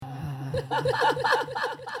All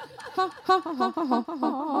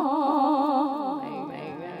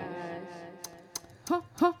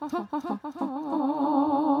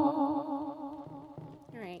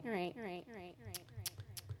right.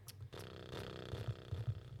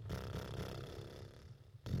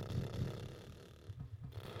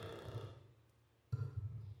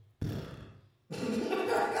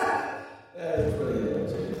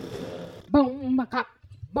 Boom, baka,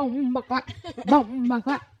 boom, baka, boom,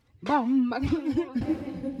 baka, boom, baka.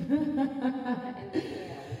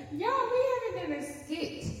 Y'all, we haven't done a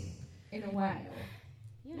skit in a while.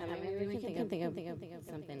 Yeah, maybe we can think of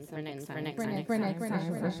something for next time.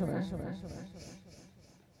 For sure.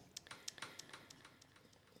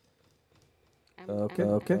 Okay.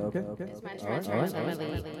 It's my turn.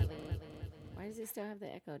 Why does it still have the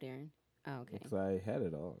echo, Darren? Oh, okay. Because I had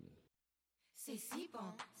it on. C'est si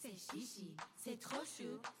bon, c'est chichi, c'est trop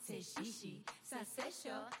chou, c'est chichi, ça c'est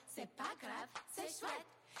chaud, c'est pas grave, c'est chouette,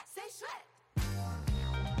 c'est chouette.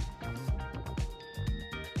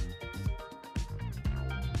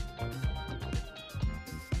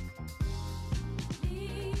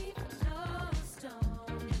 Leave no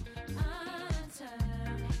stone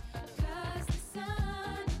unturned, 'cause the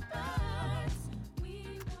sun burns.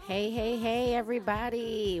 Hey,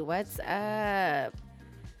 everybody. What's up?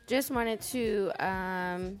 Just wanted to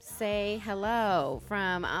say hello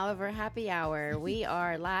from Oliver Happy Hour. We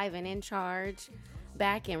are live and in charge,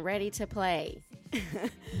 back and ready to play.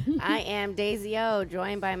 I am Daisy O,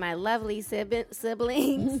 joined by my lovely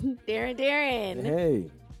siblings, Darren,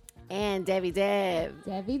 Hey. and Debbie Deb.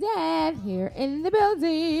 Debbie Deb here in the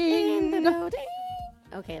building.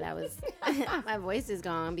 Okay, that was my voice is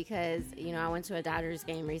gone because I went to a Dodgers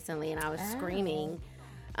game recently and I was screaming.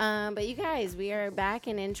 But you guys, we are back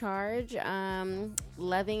and in charge.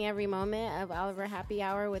 Loving every moment of Oliver Happy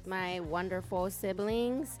Hour with my wonderful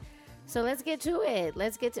siblings. So let's get to it.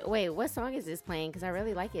 Wait, what song is this playing? Because I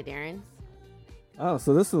really like it, Darren. Oh,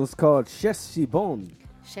 so this one's called Cheshibon.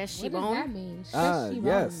 What does that mean?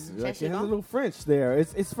 Yes. Like it has a little French there.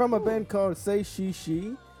 It's from a band called Say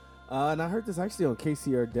She. And I heard this actually on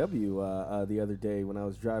KCRW the other day when I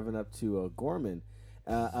was driving up to Gorman.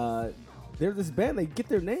 They're this band. They get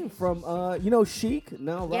their name from, Chic,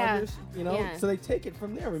 now Rogers, so they take it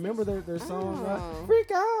from there. Remember their song,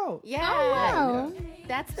 Freak Out. Yeah. Oh, wow.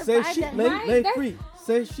 That's the Say vibe. Chic, freak.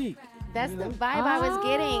 Say Chic. That's the vibe I was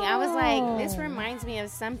getting. I was like, this reminds me of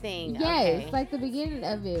something. Yes, Okay. like the beginning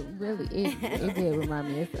of it really, it did remind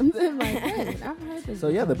me of something like that. I've heard this. So,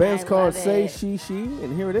 yeah, the band's called Say She,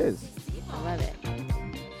 and here it is. I love it.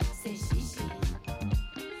 C'est chichi,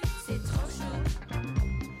 c'est trop chaud,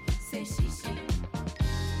 c'est chichi,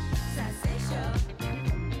 ça c'est chaud,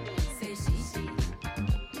 c'est chichi,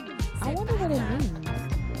 I wonder what it means.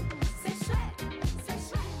 c'est chouette, c'est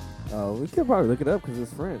chouette. We could probably look it up because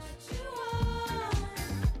it's French.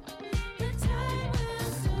 The time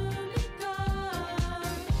will soon be gone,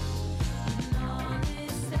 and all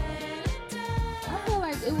is said and done. I feel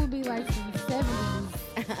like it would be like some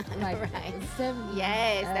 70s, like Right. 70s.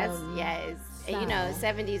 Yes, that's yes. And, style.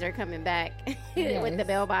 70s are coming back with the Yes.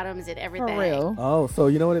 bell bottoms and everything. For real. Oh, so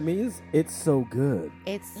you know what it means? It's so good.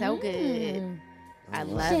 It's so good. I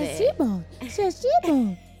love it.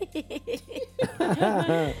 Shashibon.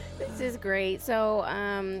 This is great. So,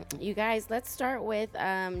 you guys, let's start with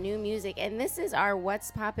new music. And this is our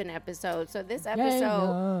What's Poppin' episode. So this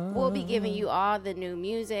episode, we'll be giving you all the new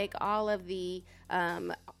music, all of the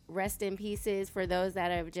rest in pieces for those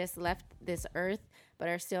that have just left this earth but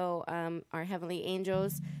are still our heavenly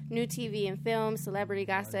angels, new TV and film, celebrity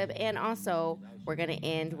gossip, and also we're going to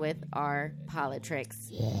end with our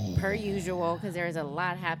politricks, per usual, because there's a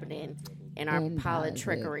lot happening in our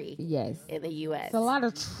politrickery in the U.S. It's a lot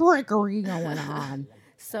of trickery going on.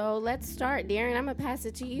 So let's start. Darren, I'm going to pass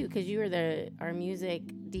it to you because you are our music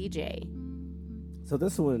DJ. So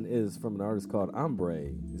this one is from an artist called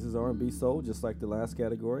Ombre. This is R&B soul, just like the last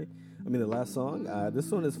category. The last song. This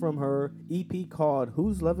one is from her EP called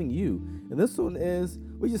Who's Loving You? And this one is,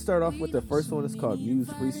 we just start off with the first one. It's called Muse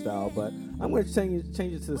Freestyle, but I'm going to change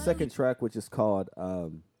it to the second track, which is called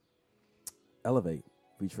Elevate,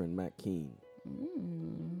 featuring Matt Keane.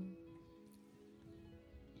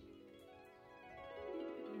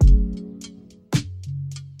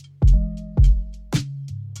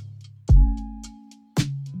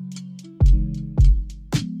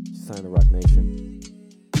 Sign the Rock Nation.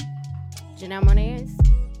 Janelle Monáe.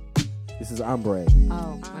 This is Ombre.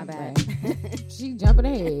 Oh, my bad. She jumping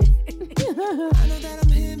ahead. I know that I'm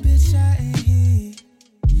here, bitch, I ain't here.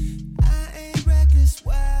 I ain't reckless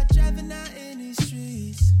while driving out in these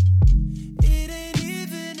streets. It ain't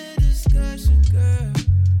even a discussion, girl.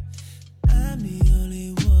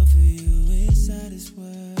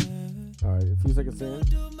 us in?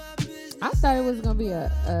 I thought it was gonna be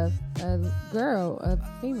a girl, a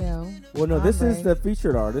female. Well, no, this Hombre. is the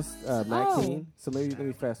featured artist, Mac Oh. King. So maybe let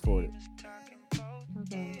me fast forward it.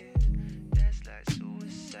 Okay. That's like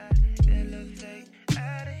suicide. Elevate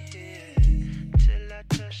out of here till I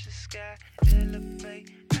touch the sky.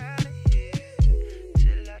 Elevate out of here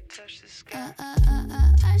till I touch the sky.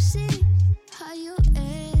 I see how your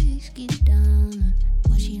ex get down.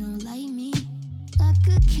 Why she don't like me? I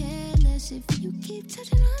could care less if you keep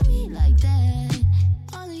touching on me like that.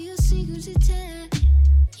 All of your secrets are tear.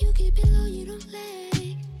 You keep it low, you don't let.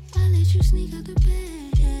 I let you sneak out the bed.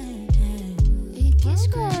 It gets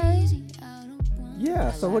crazy. I don't want.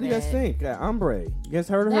 Yeah, so what do you guys think? Ombre. You guys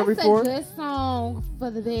heard of her That's before? a good song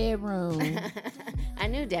for the bedroom. I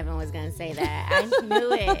knew Devin was gonna say that. I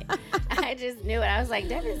knew it. I just knew it. I was like,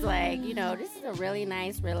 Devin's like, this is a really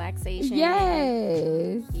nice relaxation.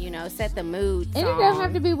 Yes. Set the mood. And it song. doesn't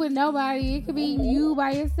have to be with nobody. It could be you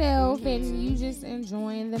by yourself and you just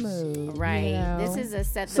enjoying the mood. Right. you know? This is a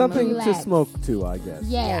set the Something mood. to Relax. smoke to, I guess.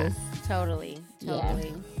 Yes. Totally.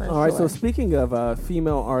 Totally. For All right, so sure. speaking of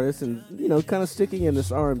female artists and, kind of sticking in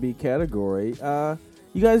this R&B category,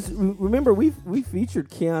 you guys remember we featured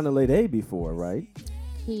Kiana Lede before, right?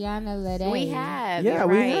 Kiana Lede. We have. Yeah, you're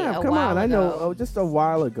we right, have. a Come while on, I know. ago. Oh, just a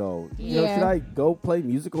while ago. Yeah. Should I go play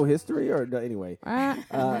musical history or anyway?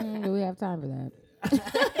 Do we have time for that?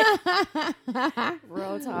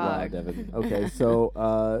 Real Wow, talk. Devin. Okay, so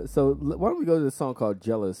why don't we go to the song called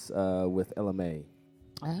 "Jealous" with LMA?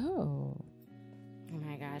 Oh. Oh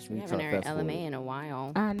my gosh, we Let me haven't talk heard fast forward. LMA in a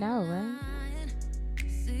while. I know, right?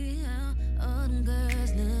 See how all them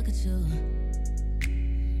girls look at you,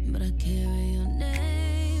 but I carry your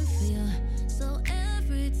name for you. So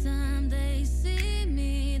every time they see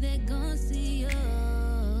me, they gon' see you.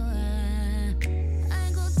 I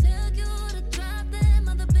ain't gon' tell you to drop them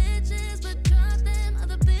other bitches, but drop them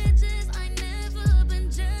other bitches. I never been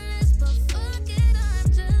jealous, but fuck it,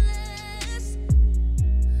 I'm jealous.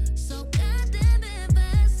 So goddamn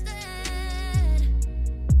invested.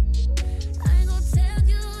 I ain't gon' tell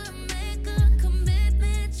you to make a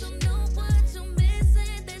commitment. You know what you're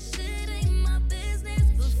missing. That shit ain't my business,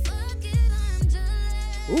 but fuck it, I'm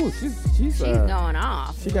jealous. Ooh, she's She's going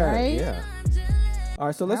off. she got Right? yeah. All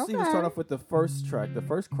right, so let's even Okay. start off with the first track. The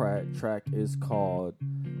first track is called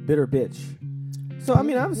 "Bitter Bitch." So I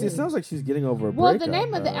mean, obviously, it sounds like she's getting over a Well, breakup. the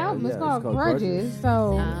name of the album is yeah, called it's Grudges,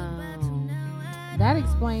 so Oh. that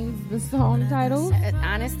explains the song title.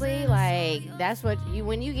 Honestly, like that's what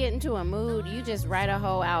when you get into a mood, you just write a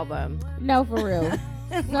whole album. No, for real.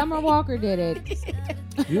 Summer Walker did it.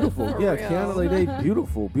 Beautiful, For yeah. real. Kiana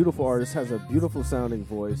Lede, beautiful artist, has a beautiful sounding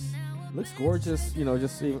voice. Looks gorgeous,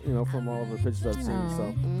 just from all of her pictures I've seen. Aw. So,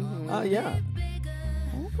 Mm-hmm. yeah.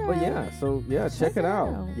 Okay. But yeah, so yeah, check it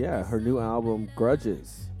out. Yeah, her new album,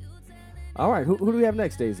 Grudges. All right, who do we have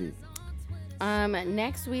next, Daisy?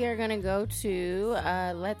 Next we are gonna go to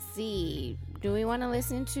let's see. Do we want to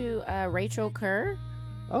listen to Rachel Kerr?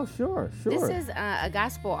 Oh, sure. This is a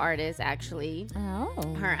gospel artist, actually.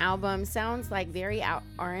 Oh. Her album sounds like very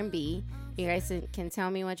R&B. You guys can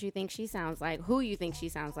tell me what you think she sounds like, who you think she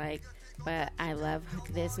sounds like. But I love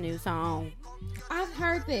this new song. I've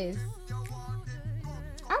heard this.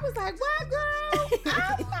 I was like, what, girl?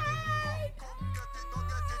 Outside.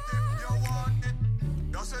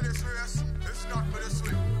 You say this race, it's not for the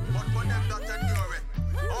swift, but for them that endure it.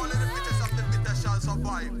 All of the fittest of the fittest shall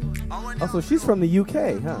survive. And when Oh, so she's from the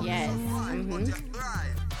UK, huh? Yes. you thrive, but you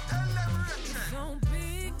thrive. Tell them Rachel. So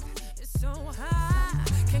big, it's so high.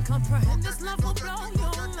 Can't comprehend this love will blow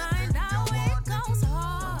your mind. How it goes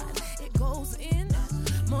hard, it goes in.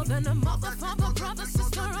 More than a mother, father, brother,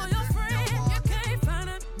 sister, or your friend. You can't find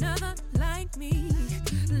another like me.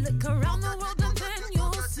 Look around the world and then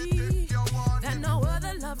you'll see that no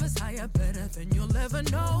other love is higher, better than you'll ever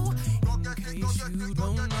know. In case you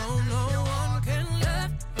don't know, no one can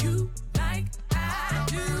love you like I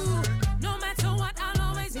do. No matter what, I'll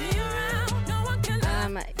always be around. No one can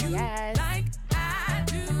love you Yes. like I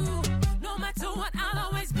do. No matter what, I'll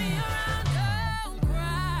always be around. Don't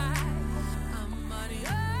cry, I'm on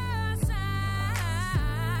your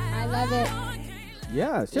side. I love it.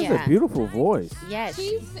 Yeah, she has Yeah. a beautiful voice. Yes.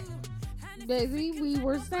 She's Daisy, we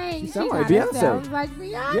were saying She she sound like kinda Beyonce. sounds like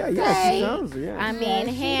Beyonce. Yeah, she sounds, yeah. I mean, Yes,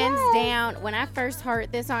 she hands does. down, when I first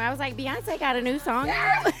heard this song, I was like, Beyonce got a new song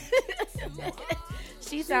out.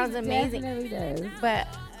 She sounds amazing. Definitely does. But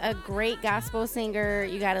a great gospel singer.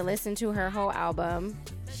 You got to listen to her whole album.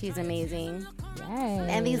 She's amazing. Yes.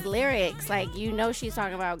 And these lyrics, like, she's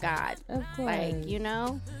talking about God. Of course. Like, Yes,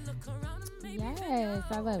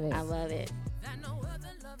 I love it. I love it.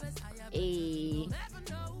 Hey.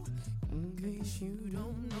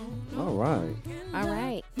 All right. All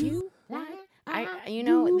right.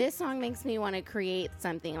 This song makes me want to create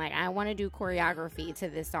something. Like, I want to do choreography to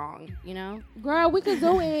this song, Girl, we could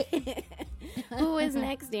do it. Who is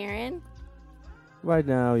next, Darren? Right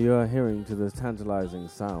now, you're hearing to the tantalizing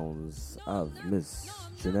sounds of Miss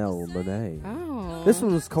Janelle Monáe. Oh. This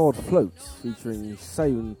one was called Float, featuring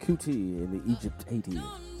Sayun Kuti in the Egypt 80.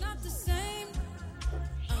 Not the same.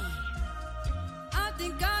 I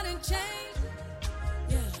think I done changed.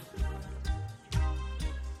 Yeah.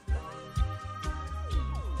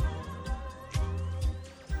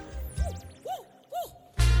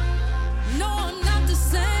 No, I'm not the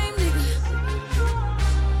same, nigga.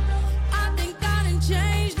 I think I done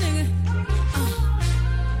changed, nigga.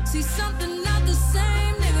 See something not the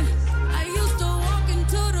same, nigga. I used to walk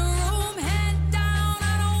into the room, head down.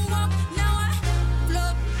 I don't walk, now I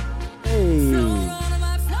float. Hey. Float on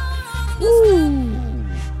my float on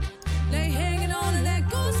the They hanging on to that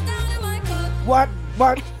goose down in my cup. What?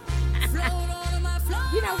 Float on my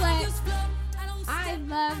float. You know what? Just float. I don't I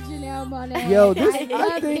love Janelle Monáe. Yo, this, I I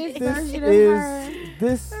love think this this version of is her.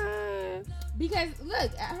 this. Because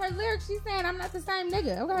look, her lyrics, she's saying I'm not the same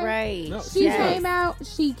nigga. Okay, Right. No, She Yes. came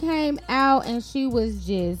out, and she was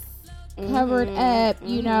just covered up.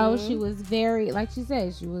 You know, she was very, like she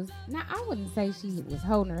said, she was. Now, I wouldn't say she was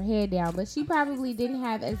holding her head down, but she probably didn't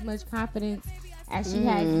have as much confidence as she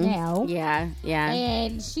has now. Yeah.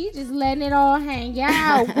 And she just letting it all hang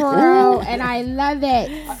out, girl. And I love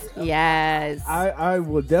it. Yes. I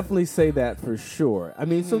will definitely say that for sure. I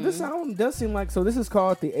mean, so this album does seem like, so this is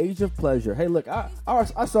called The Age of Pleasure. Hey, look, I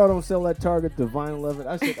saw it on sale at Target, the vinyl of it.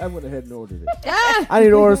 I said, I went ahead and ordered it. I need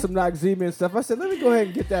to order some Noxzema and stuff. I said, let me go ahead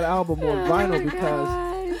and get that album on vinyl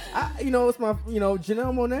because, it's my,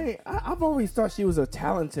 Janelle Monáe, I've always thought she was a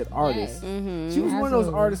talented artist. She was one of those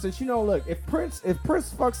Absolutely. artists that, look, if Prince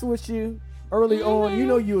fucks with you early on,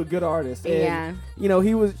 you're a good artist. And,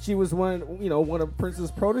 she was one of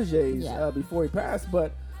Prince's proteges before he passed.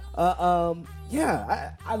 But,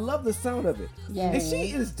 I love the sound of it. Yes. And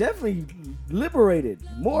she is definitely liberated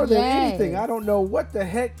more than Yes. anything. I don't know what the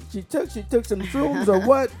heck she took. She took some shrooms or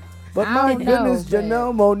what. But I my don't know, goodness, but-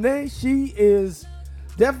 Janelle Monáe, she is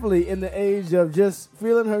definitely in the age of just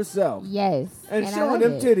feeling herself. Yes. And I showing love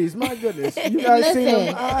them it. titties. My goodness. You guys seen them?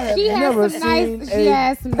 Listen, I have she has never some seen nice- she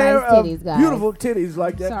has some pair nice of titties, guys. beautiful titties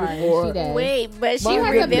like that Sorry, before. she does. Wait, but she My She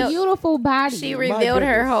has a revealed. beautiful body. She My revealed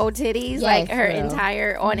her goodness. whole titties, Yes, like her girl.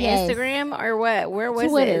 entire on Yes. Instagram or what? Where was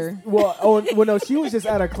Twitter. Well, no, she was just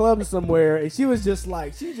at a club somewhere, and she was just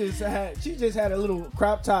like, she just had a little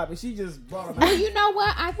crop top, and she just brought them Well, out. you know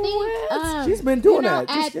what? I think She's been doing that.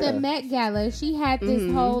 that. At the Met Gala, she had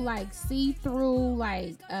this whole like see-through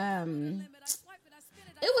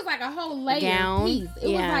it was like a whole layer Gown? piece. It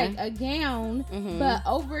Yeah. was like a gown, but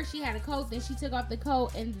over she had a coat. Then she took off the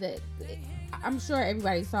coat, and I'm sure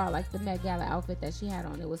everybody saw like the Met Gala outfit that she had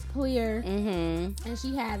on. It was clear, and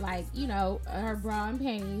she had like her bra and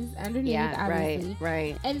panties underneath. yeah, obviously.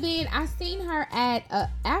 right. And then I seen her at a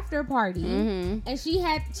after party, and she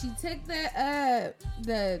took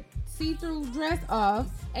the see-through dress off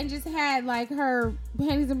and just had like her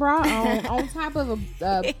panties and bra on top of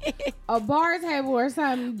a bar table or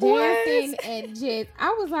something, dancing and just.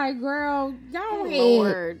 I was like, girl, go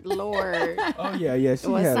ahead. Lord. Oh yeah. She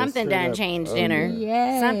Well, had something done changed in her.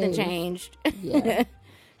 Yes. Something changed. Yeah.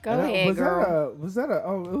 Go ahead, girl. Was that it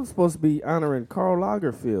was supposed to be honoring Karl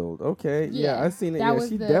Lagerfeld. Okay. Yeah, Yeah, I seen it. that Yeah, was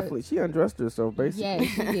she the- definitely, she undressed herself basically. Yes,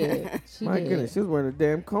 she did. She My did. goodness, she was wearing a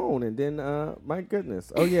damn cone, and then, my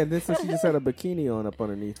goodness. Oh, yeah, and then so she just had a bikini on up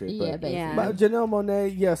underneath it. Yeah, But, basically. Yeah. but Janelle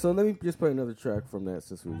Monáe, yeah, so let me just play another track from that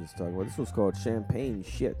since we were just talking about. This was called Champagne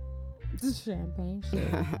Shit. Champagne shit.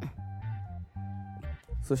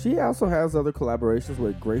 So she also has other collaborations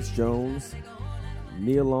with Grace Jones,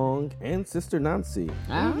 Nia Long, and Sister Nancy.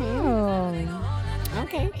 Oh.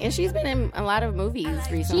 Okay, and she's been in a lot of movies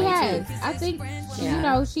recently She has. too. I think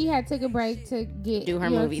Yeah. she had took a break to Do her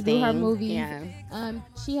movie do thing. her movie. Yeah.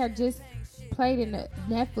 She had just played in the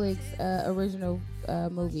Netflix original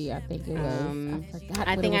movie. I think it was. I forgot.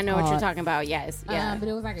 I what think it I was know what you're called. talking about. Yes. Yeah. But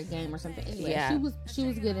it was like a game or something. Anyway, Yeah. she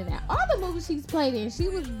was good in that. All the movies she's played in, she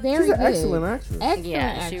was very She's an good. excellent actress. Excellent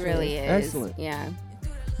Yeah, she actress. really is. Excellent. Yeah.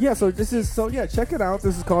 Yeah, so check it out.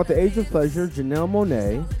 This is called The Age of Pleasure, Janelle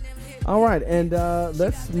Monáe. All right, and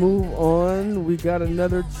let's move on. We got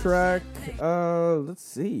another track. Let's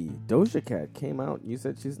see. Doja Cat came out. You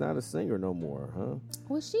said she's not a singer no more, huh?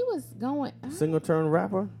 Well, she was going. Single turn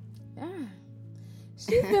rapper?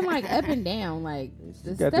 She's been like up and down, like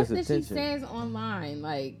the got stuff this that she attention. says online.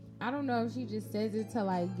 Like I don't know if she just says it to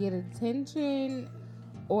like get attention,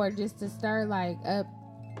 or just to stir like up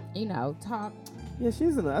talk. Yeah, I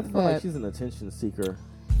feel like she's an attention seeker.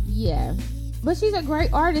 Yeah. But she's a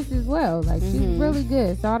great artist as well. Like, she's really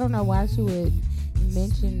good. So I don't know why she would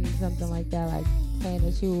mention something like that, like saying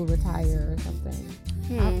that she will retire or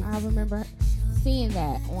something. I remember seeing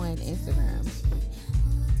that on Instagram.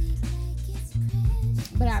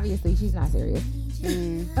 But obviously, she's not serious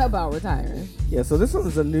about retiring. Yeah, so this one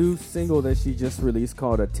is a new single that she just released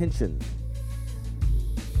called Attention.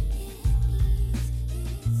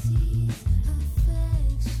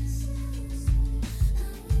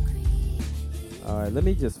 All right, let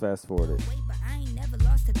me just fast forward it.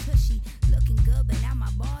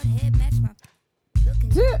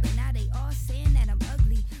 Good, but now they all saying that I'm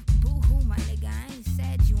ugly. Boo-hoo, my nigga, I ain't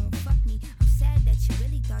sad you won't fuck me. I'm sad that you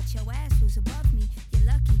really thought your ass was above me. You're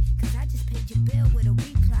lucky, cause I just paid your bill with a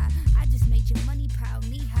reply. I just made your money pile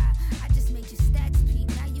knee high. I just made your stacks peak.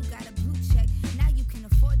 Now you got a blue check. Now you can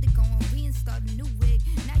afford to go and reinstall a new wig.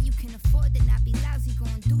 Now you can afford to not be lousy, go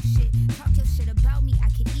and do shit. Talk your shit about me, I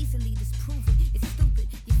can easily disprove it. It's stupid,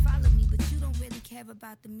 you follow me, but you don't really care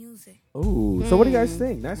about the music. Ooh, so what do you guys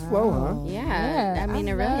think? Nice flow, huh? Yeah, I mean,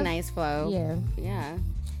 a really nice flow. Yeah.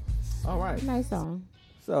 All right. Nice song.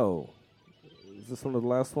 So, is this one of the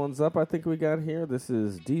last ones up I think we got here? This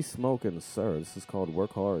is D Smoke and Sir. This is called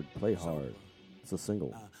Work Hard, Play Hard. It's a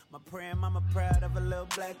single. My praying mama proud of a little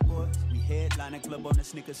black boy. We headline a club on the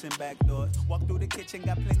sneakers and back doors. Walk through the kitchen,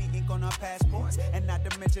 got plenty ink on our passports. And not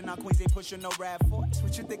to mention our queens ain't pushing no rap for us.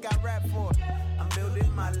 What you think I rap for? I'm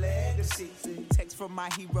building my legacy. Text from my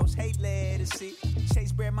heroes, hate legacy.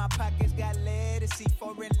 Chase bread, my pockets got legacy.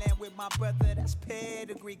 Foreign land with my brother, that's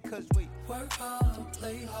pedigree. Cause we work hard,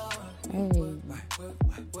 play hard.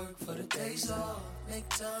 Work for the days off. Make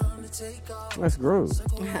time to take off. That's groove.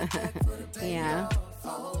 Yeah.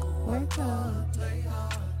 Work hard.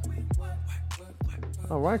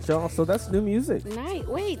 All right, y'all. So that's new music. Nice.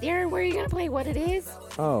 Wait, Darren, where are you gonna play What It Is?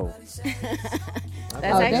 Oh.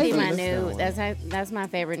 That's actually my new. That's my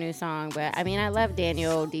favorite new song. But I mean, I love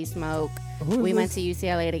Daniel D Smoke. We went to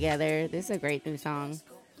UCLA together. This is a great new song.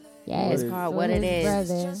 Yeah, It's called What It Is.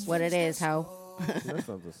 Brother. What It Is, ho. That's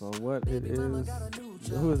not the song. What it is?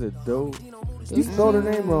 Who is it? Do? You spelled her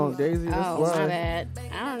name wrong, Daisy. That's Oh, why. my bad.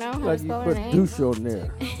 I don't know how to Like you spell her put name. douche on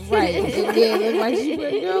there. Right. Yeah, look like she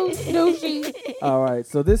put douchey. All right.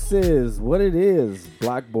 So this is What It Is,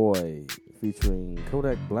 Black Boy, featuring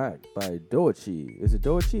Kodak Black by Doechii. Is it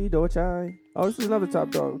Doechii? Doechii? Oh, this is another Top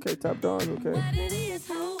Dog. Okay, Top Dog. Okay.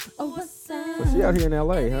 So she out here in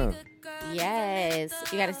LA, huh? Yes.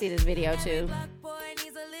 You got to see this video, too.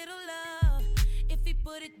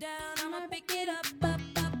 I'ma pick it up.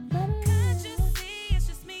 Can't you see it's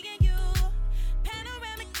just me and you?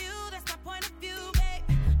 Panoramic view, that's my point of view, babe.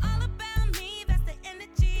 All about me, that's the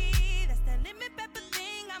energy. That's that limit pepper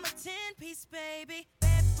thing. I'm a 10-piece, baby.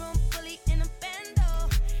 Bedroom fully in a bando.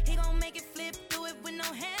 He gon' make it flip, do it with no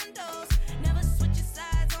handles. Never switching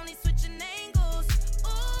sides, only switching angles.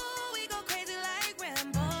 Ooh, we go crazy like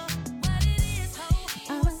Rambo. What it is, ho?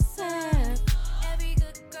 What's up? Every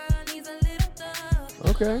good girl needs a little love.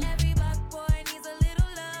 Okay.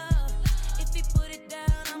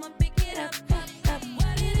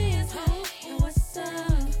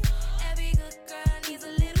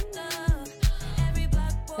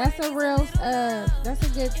 That's a real, that's a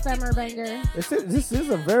good summer banger. This is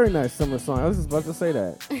a very nice summer song. I was just about to say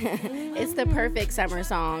that. It's the perfect summer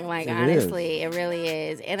song. Like, honestly, it really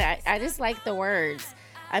is. And I just like the words.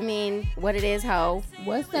 I mean, what it is, ho.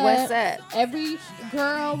 What's up? What's up? Every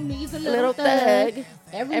girl needs a Little thug. thug.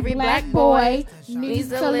 Every black boy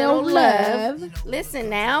needs a little love. Listen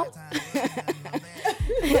now.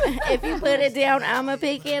 If you put it down, I'ma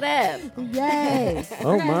pick it up. Yes.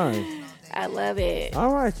 Oh, my. I love it.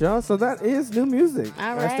 All right, y'all. So that is new music.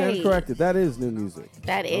 All I stand right. corrected. That is new music.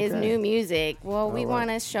 That is new music. Well, we right. want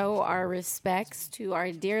to show our respects to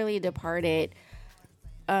our dearly departed,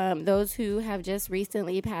 those who have just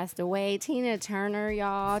recently passed away. Tina Turner,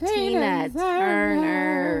 y'all. Tina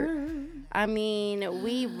Turner. I mean,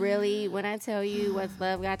 we really, when I tell you What's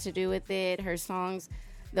Love Got to Do with It, her songs,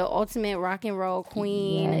 the ultimate rock and roll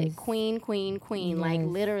queen, Yes. queen. Like,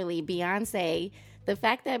 literally, Beyonce. The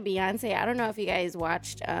fact that Beyonce, I don't know if you guys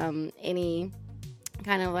watched any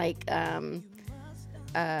kind of like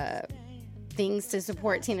things to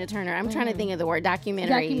support Tina Turner. I'm trying to think of the word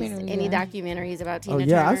documentaries. Any documentaries about Tina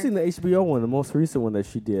Turner? Oh, yeah. I've seen the HBO one, the most recent one that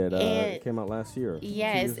she did. It came out last year.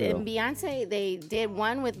 Yes. And Beyonce, they did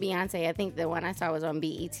one with Beyonce. I think the one I saw was on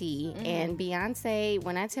BET. And Beyonce,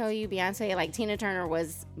 when I tell you Beyonce, like Tina Turner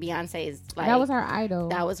was Beyonce's, like. That was her idol.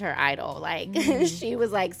 That was her idol. Like, she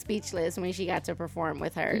was like speechless when she got to perform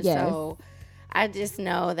with her. Yes. So, I just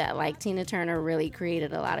know that like Tina Turner really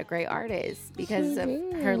created a lot of great artists because of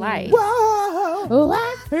her life. Whoa,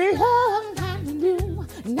 what's love got to do?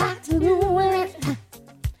 Got to do with it.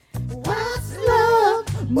 What's love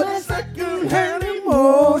but a second-hand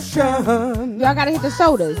emotion? Y'all gotta hit the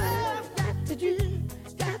shoulders. Got to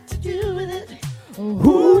do with it.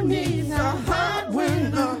 Who needs a heart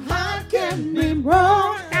when a heart can be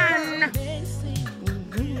broken?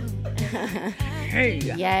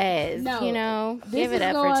 Yes, No, you know, This give it is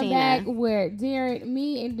up for going Tina. back where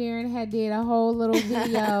me and Darren had did a whole little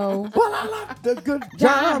video. Well, I like the good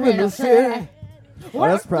job in the city. Oh,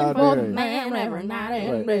 that's proud for Mary. man every night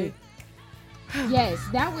and day. Yes,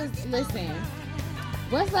 that was. Listen,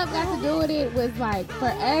 what's up got to do with it was like for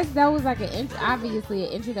us. That was like obviously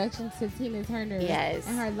an introduction to Tina Turner. Yes.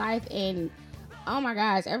 And her life, and oh my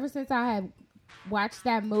gosh, ever since I have watched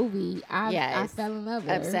that movie, I fell in love with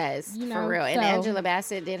her. Obsessed, You know, for real. And so- Angela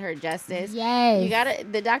Bassett did her justice. Yes. You gotta,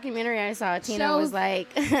 the documentary I saw, Tina was like,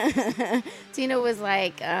 you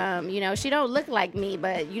know, she don't look like me,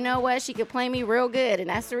 but you know what? She could play me real good, and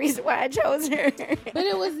that's the reason why I chose her. But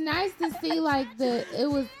it was nice to see like it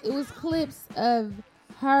was clips of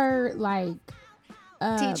her like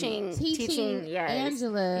teaching yes.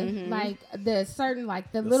 Angela like the certain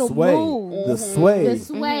like the The little sway. moves, The sway. the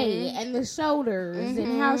sway and the shoulders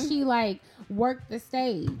and how she like worked the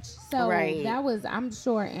stage. So Right. that was, I'm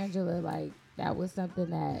sure Angela, like that was something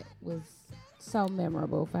that was so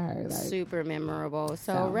memorable for her. Like Super memorable.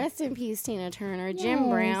 So So. rest in peace, Tina Turner. Yes.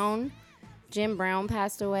 Jim Brown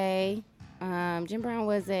passed away. Jim Brown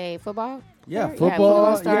was a football. Yeah, player?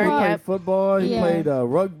 football. star. Yeah, he played Yep. football. He Yeah. played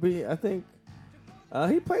rugby, I think.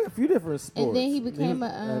 He played a few different sports. And then he became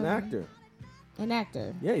an actor. an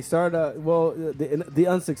actor. Yeah, he started, the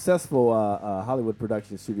unsuccessful Hollywood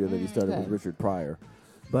production studio that he started Okay. with Richard Pryor,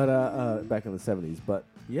 but back in the 70s. But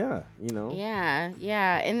yeah, you know.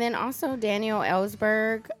 Yeah. And then also Daniel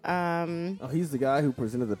Ellsberg. He's the guy who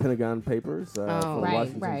presented the Pentagon Papers for the Right,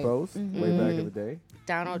 Washington right. Post way back in the day.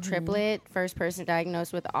 Donald Triplett, first person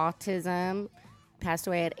diagnosed with autism, passed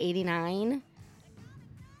away at 89.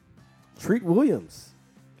 Treat Williams.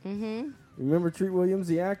 Mm-hmm. Remember Treat Williams,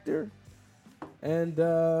 the actor? And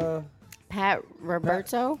Pat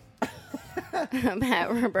Roberto.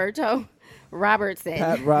 Pat Roberto Robertson.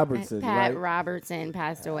 Pat Robertson, Pat right? Robertson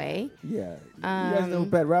passed away. Yeah. You guys know who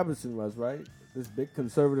Pat Robertson was, right? This big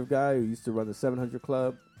conservative guy who used to run the 700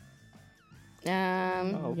 Club. Oh,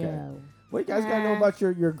 okay. Yeah. Well, you guys got to know about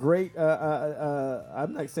your great...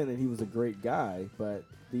 I'm not saying that he was a great guy, but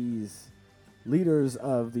these leaders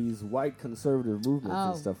of these white conservative movements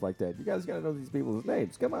and stuff like that. You guys got to know these people's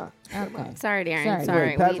names. Come on. Come Okay. on. Sorry, Darren. Sorry. Sorry.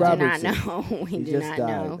 Wait, Pat We Robertson. do not know. We He do just not died.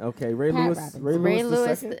 know. Okay, Ray Pat Lewis. Robertson. Ray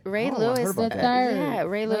Lewis II? Ray Oh, I Lewis heard the about that. third. Yeah,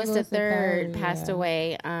 Ray Lewis the third yeah. passed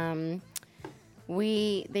away.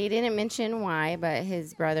 They didn't mention why, but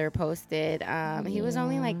his brother posted he was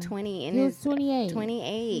only like 20 in He his was 28.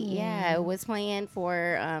 28. Yeah, was playing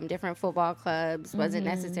for different football clubs. Wasn't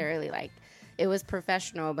necessarily like it was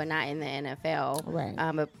professional, but not in the NFL. Right.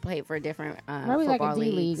 But played for different Probably like a football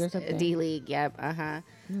D-League leagues. or something. D-League, yep.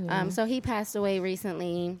 So he passed away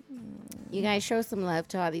recently. You guys show some love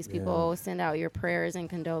to all these people. Send out your prayers and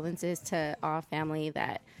condolences to all family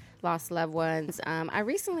that lost loved ones. I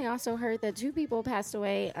recently also heard that 2 people passed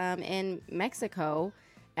away in Mexico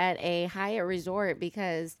at a Hyatt resort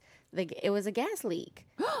because it was a gas leak.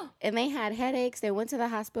 And they had headaches. They went to the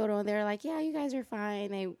hospital and they were like, yeah, you guys are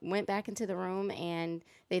fine. They went back into the room and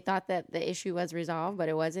they thought that the issue was resolved, but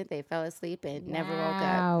it wasn't. They fell asleep and never woke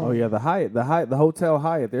up. Oh yeah, the Hotel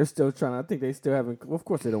Hyatt. They're still trying. I think they still haven't. Well, of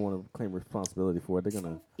course, they don't want to claim responsibility for it. They're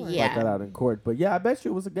gonna fight that out in court. But yeah, I bet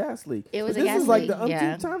you it was a gas leak. It was But a gas This is like leak, the umpteenth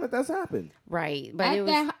yeah. time that that's happened. Right. But it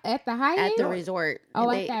was at the Hyatt? at the resort. Oh,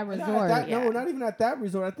 They- at that No, resort. no, not even at that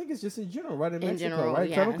resort. I think it's just in general, right? In Mexico, general, right?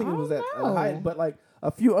 So I don't yeah. think it was at Oh, no. Hyatt, but like a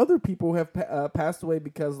few other people have passed away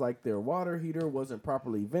because like their water heater wasn't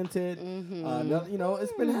properly vented. You know,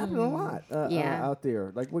 it's been happening a lot out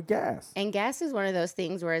there, like with gas. And gas is one of those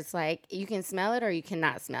things where it's like you can smell it or you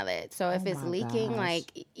cannot smell it. So if it's my leaking, gosh.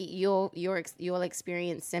 like you'll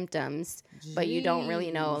experience symptoms, but you don't really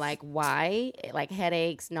know like why, like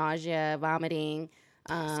headaches, nausea, vomiting.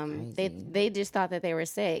 They just thought that they were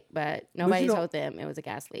sick, but nobody told them it was a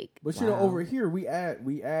gas leak. But you know, over here we add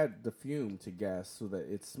the fume to gas so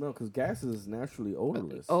that it smells, because gas is naturally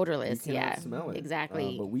odorless. Odorless, you cannot yeah, smell it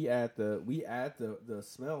exactly. But we add the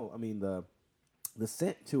smell. I mean the the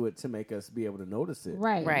scent to it to make us be able to notice it.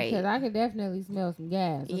 Right. Right. Because I could definitely smell some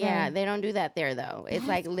gas. Okay? Yeah, they don't do that there though. It's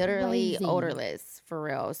like literally crazy. odorless for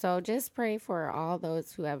real. So just pray for all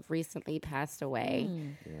those who have recently passed away.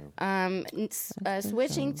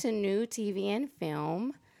 Switching to new TV and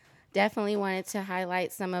film. Definitely wanted to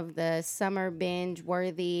highlight some of the summer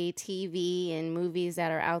binge-worthy TV and movies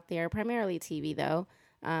that are out there. Primarily TV though.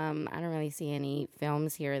 I don't really see any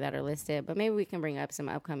films here that are listed, but maybe we can bring up some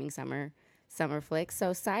upcoming summer flicks.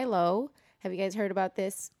 So Silo, have you guys heard about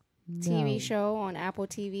this TV show on Apple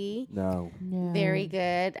TV? No. Very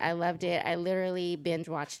good. I loved it. I literally binge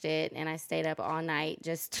watched it and I stayed up all night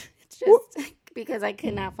just because I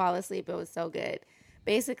could not fall asleep. It was so good.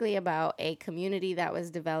 Basically about a community that was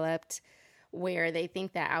developed where they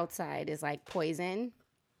think that outside is like poison.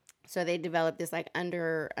 So they developed this like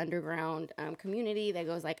underground community that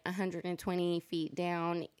goes like 120 feet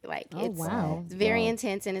down. Like it's very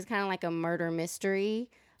intense, and it's kind of like a murder mystery,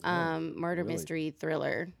 mystery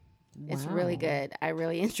thriller. Wow. It's really good. I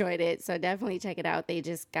really enjoyed it. So definitely check it out. They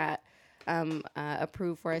just got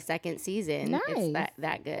approved for a second season. Nice. It's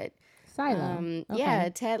that good. Silent. Okay. Yeah,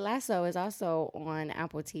 Ted Lasso is also on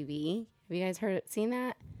Apple TV. Have you guys seen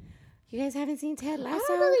that? You guys haven't seen Ted Lasso? I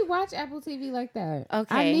don't really watch Apple TV like that.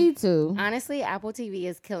 Okay. I need to. Honestly, Apple TV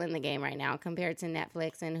is killing the game right now compared to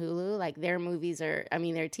Netflix and Hulu. Like their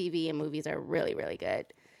TV and movies are really, really good.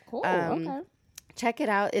 Cool. Okay. Check it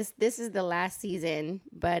out. This is the last season,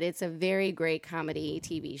 but it's a very great comedy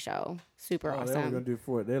TV show. Super awesome. They're going to do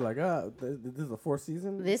 4. They're like, this is the 4th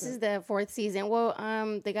season? This is the 4th season. Well,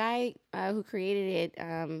 the guy who created it,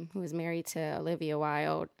 who was married to Olivia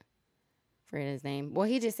Wilde, forget his name. Well,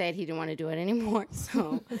 he just said he didn't want to do it anymore.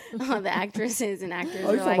 So all the actresses and actors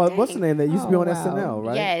were like, about, what's the name that used to be on SNL,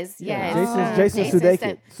 right? Yes. Jason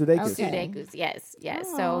Sudeikis. Sudeikis, yes.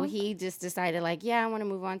 Aww. So he just decided like, I want to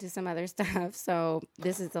move on to some other stuff. So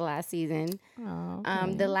this is the last season.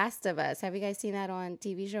 Okay. The Last of Us. Have you guys seen that on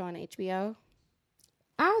TV show on HBO?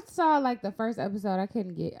 I saw like the first episode. I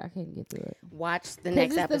couldn't get through it. Watch the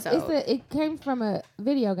next episode. It came from a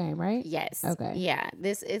video game, right? Yes. Okay. Yeah.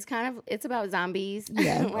 This is it's about zombies.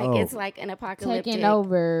 Yeah. It's like an apocalyptic. Taking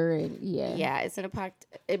over and Yeah, it's an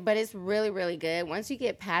but it's really, really good. Once you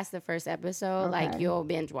get past the first episode, like you'll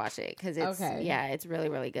binge watch it because it's really,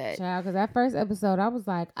 really good. Child, because that first episode, I was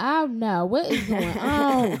like, oh no, what is going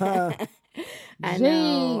on? I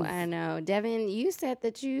know. Devin, you said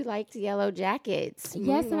that you liked Yellow Jackets.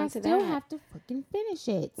 Yes, and I still have to freaking finish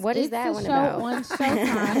it. What is that one about? On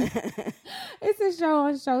Showtime. It's a show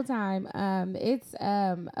on Showtime. It's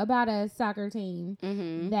about a soccer team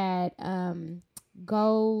that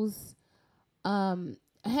goes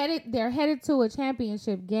they're headed to a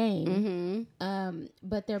championship game.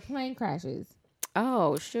 But their plane crashes.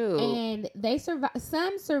 Oh, shoot. And they survive.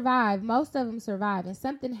 Some survive. Most of them survive. And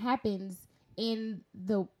something happens in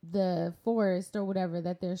the forest or whatever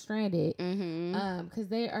that they're stranded. Because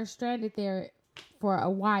they are stranded there for a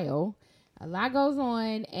while. A lot goes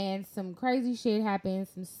on, and some crazy shit happens.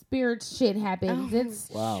 Some spirit shit happens.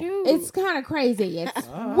 It's kind of crazy. It's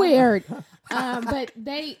weird. But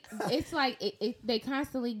they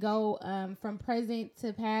constantly go from present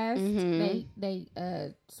to past. They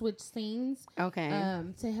switch scenes. Okay.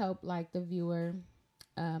 To help like the viewer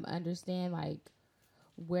understand like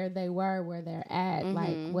where they were, where they're at,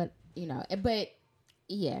 like what But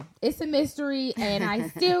yeah, it's a mystery, and I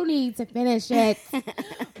still need to finish it.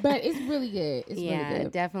 But it's really good. It's really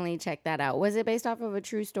good. Definitely check that out. Was it based off of a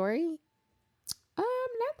true story?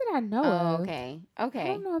 Not that I know of. Okay. I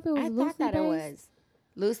don't know if it was loosely based. It was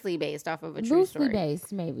loosely based off of a true story. Loosely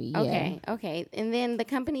based, maybe. Yeah. Okay. And then The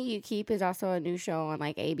Company You Keep is also a new show on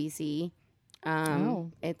like ABC.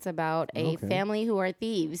 It's about a family who are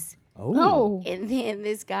thieves. Oh. And then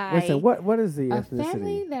this guy. Listen, what is the ethnicity? A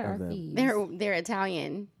family that are thieves. They're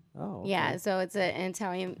Italian. Oh. Okay. Yeah, so it's an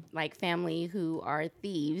Italian like family who are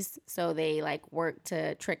thieves. So they like work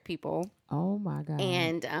to trick people. Oh my God.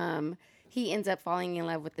 And he ends up falling in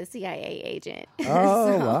love with the CIA agent.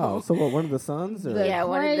 Oh, wow. So what, one of the sons? Or?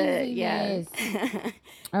 One of the, You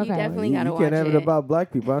definitely got to watch it. You can't have it about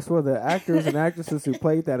black people. I swear the actors and actresses who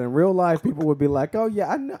played that in real life, people would be like, oh,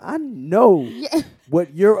 yeah, I know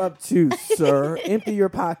what you're up to, sir. Empty your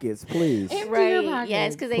pockets, please. Empty your pockets.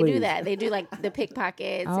 Yes, because they do that. They do like the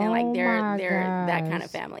pickpockets and like they're that kind of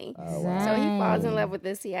family. Oh, wow. So he falls in love with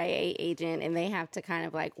the CIA agent and they have to kind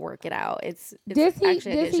of like work it out. Does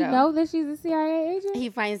he know that she's a CIA agent? He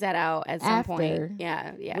finds that out at some point.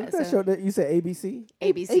 Yeah. What's that show that you said ABC?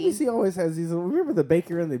 ABC always has these. Remember the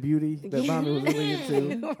Baker and the Beauty that Mommy was really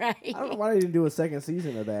into? Right. I don't know why they didn't do a second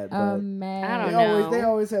season of that. Oh but man, I don't know. They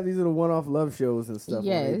always have these little one-off love shows and stuff. On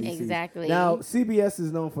Yes. ABC. Exactly. Now CBS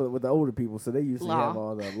is known for with the older people, so they usually Law. have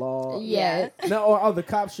all the law. Yeah. No, or the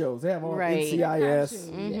cop shows. They have all Right. NCIS,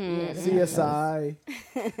 CSI.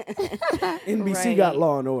 NBC Right. got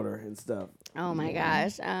Law and Order and stuff. Oh my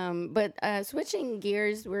gosh. But switching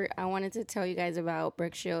gears, I wanted to tell you guys about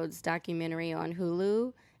Brooke Shields' documentary on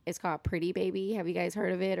Hulu. It's called Pretty Baby. Have you guys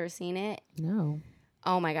heard of it or seen it? No.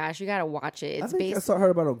 Oh my gosh, you gotta watch it. I It's think I heard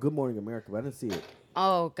about it on Good Morning America, but I didn't see it.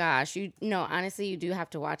 Oh gosh, honestly, you do have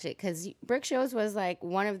to watch it because Brooke Shields was like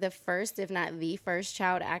one of the first, if not the first,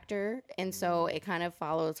 child actor, and so it kind of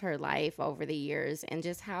follows her life over the years and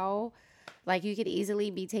just how, like, you could easily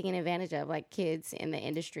be taken advantage of. Like, kids in the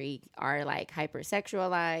industry are like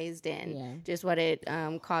hypersexualized, and just what it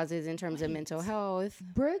causes in terms of mental health.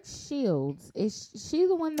 Brooke Shields, is she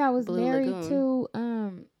the one that was Blue married Lagoon.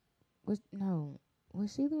 to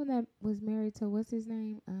was she the one that was married to what's his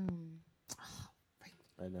name?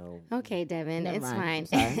 I know. Okay, Devin, Never it's mind.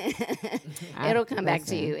 fine. It'll come back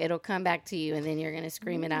to you. It'll come back to you, and then you're gonna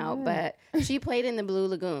scream it out. But she played in the Blue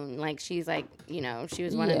Lagoon. Like, she's like, she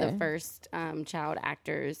was one of the first child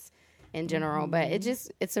actors in general. But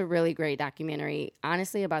it's a really great documentary,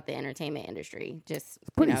 honestly, about the entertainment industry. Just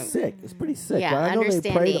Pretty sick. It's pretty sick. Yeah, I know they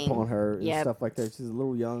preyed understanding. upon her and Yep. stuff like that. She's a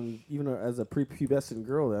little young, even as a prepubescent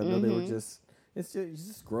girl. I know they were just. It's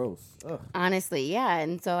just gross. Ugh. honestly, yeah.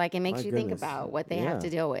 And so, like, it makes My you think goodness. about what they Yeah. have to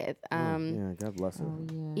deal with. Yeah, God bless her.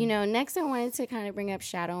 Next I wanted to kind of bring up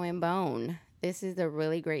Shadow and Bone. This is a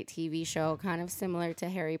really great TV show, kind of similar to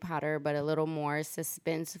Harry Potter, but a little more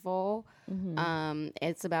suspenseful.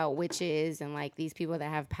 It's about witches and like these people that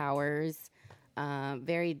have powers.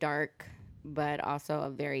 Very dark, but also a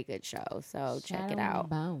very good show. So check it out.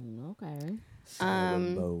 Bone. Okay.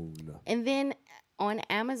 Bone. And then on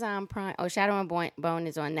Amazon Prime, Shadow and Bone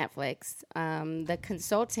is on Netflix. The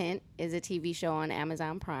Consultant is a TV show on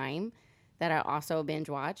Amazon Prime that I also binge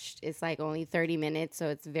watched. It's like only 30 minutes, so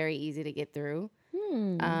it's very easy to get through.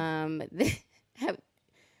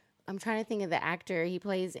 I'm trying to think of the actor. He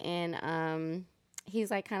plays in,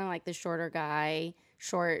 he's like kind of like the shorter guy,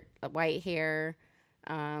 short, white hair.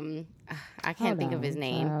 I can't think of his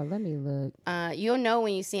name. Let me look. You'll know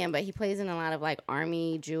when you see him, but he plays in a lot of like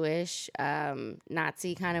army, Jewish,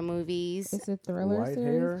 Nazi kind of movies. It's a thriller White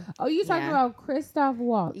series. hair? Oh, you talking Yeah. about Christoph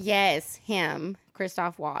Waltz? Yes, him,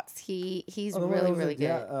 Christoph Waltz. He's really really good.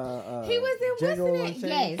 He was in Django wasn't it?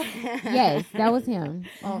 Unchained? Yes, that was him.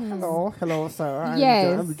 Hello, sir.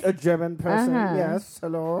 Yes. I'm a German person. Uh-huh. Yes,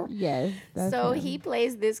 hello. Yes. That's So him. he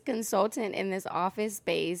plays this consultant in this office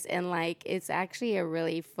space, and like it's actually a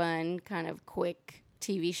really fun kind of quick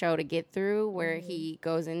TV show to get through, where he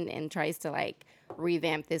goes in and tries to like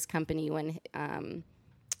revamp this company when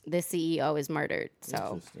the CEO is murdered.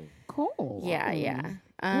 So Interesting. cool. yeah.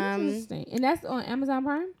 Interesting. And that's on Amazon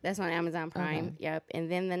Prime? That's on Amazon Prime. Okay. Yep.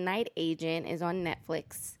 And then The Night Agent is on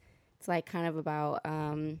Netflix. It's like kind of about,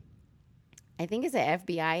 I think it's an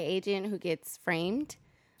FBI agent who gets framed,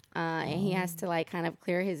 and he has to like kind of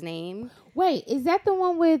clear his name. Wait, is that the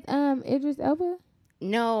one with Idris Elba?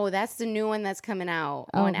 No, that's the new one that's coming out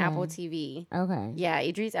on Okay. Apple TV. Okay. Yeah,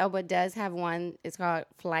 Idris Elba does have one. It's called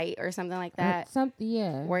Flight or something like that, Something,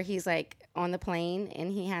 yeah. where he's like on the plane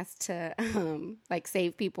and he has to like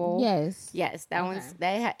save people. Yes. Yes, that one's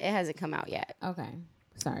it hasn't come out yet. Okay.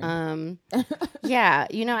 Sorry. Yeah,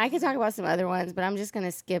 I could talk about some other ones, but I'm just going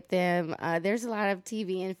to skip them. There's a lot of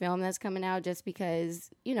TV and film that's coming out just because,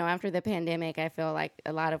 after the pandemic, I feel like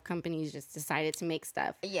a lot of companies just decided to make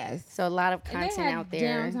stuff. yes. So a lot of And content they had out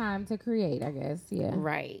there. downtime to create, I guess. Yeah.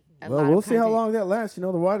 Right. Well, we'll see how long that lasts. The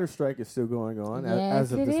writer's strike is still going on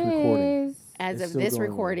as of Yes, this it recording. is. As It's of still this going on.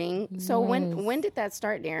 recording. So Yes. when did that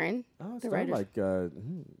start, Darren? Oh, it The started writers-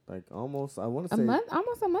 like almost. I want to A say month,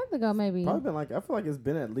 almost a month ago, maybe. probably been like I feel like it's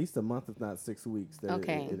been at least a month, if not 6 weeks. That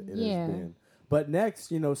Okay. it Yeah. has been. But next,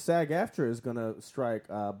 SAG-AFTRA is gonna strike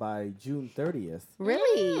by June 30th.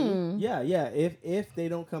 Really? Yeah. If they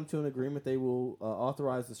don't come to an agreement, they will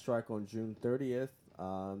authorize the strike on June 30th.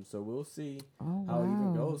 So we'll see Oh, how it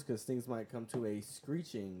even wow. goes because things might come to a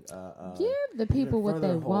screeching. Give the people even what further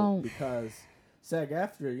they halt want. because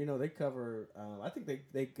SAG-AFTRA, they cover. I think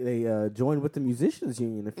they joined with the musicians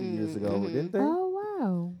union a few years ago, didn't they? Oh,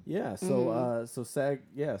 wow. Yeah. So so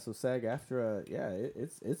SAG-AFTRA,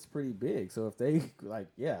 it's pretty big. So if they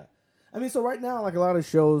I mean, so right now, like a lot of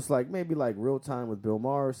shows, like maybe like Real Time with Bill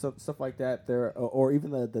Maher, stuff like that, there, or even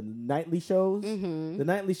the nightly shows. The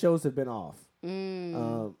nightly shows have been off.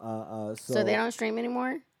 So they don't stream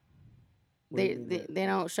anymore? What do They, you mean they that? they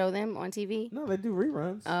don't show them on TV? No, they do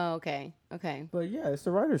reruns. Oh, okay. Okay. But yeah, it's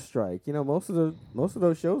a writer's strike. Most of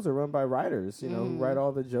those shows are run by writers. Who write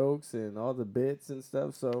all the jokes and all the bits and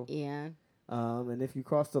stuff. So Yeah. And if you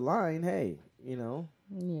cross the line, hey, you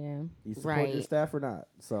support your staff or not.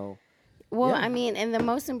 So, well, I mean, and the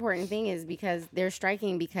most important thing is because they're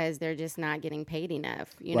striking because they're just not getting paid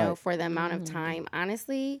enough, for the amount of time.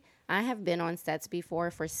 Honestly, I have been on sets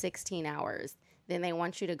before for 16 hours. Then they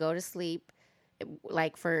want you to go to sleep,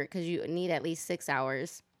 because you need at least 6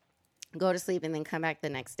 hours. Go to sleep and then come back the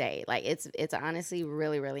next day. Like it's honestly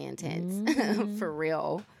really, really intense for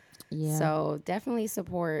real. Yeah. So definitely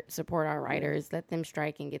support our writers. Let them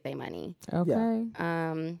strike and get their money. Okay.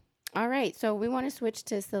 Yeah. All right. So we want to switch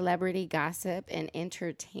to celebrity gossip and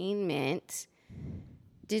entertainment.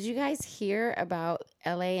 Did you guys hear about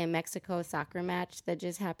LA and Mexico soccer match that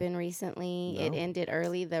just happened recently? No. It ended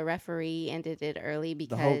early. The referee ended it early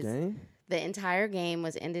because the whole game? The entire game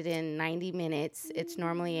was ended in 90 minutes. It's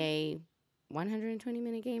normally a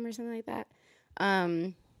 120-minute game or something like that.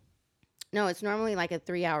 No, it's normally like a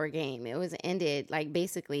 3-hour game. It was ended like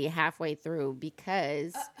basically halfway through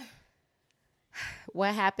because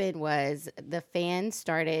what happened was the fans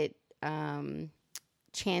started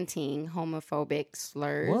chanting homophobic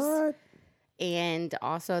slurs. What? And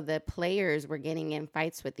also the players were getting in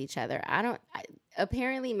fights with each other.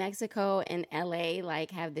 Apparently Mexico and LA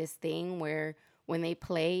have this thing where when they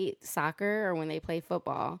play soccer or when they play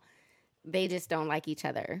football, they just don't like each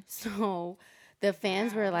other. So the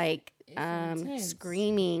fans were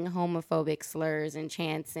screaming homophobic slurs and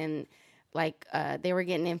chants and they were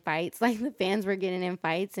getting in fights. The fans were getting in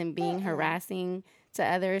fights and being harassing to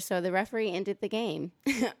others. So the referee ended the game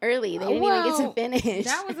early. They didn't even get to finish.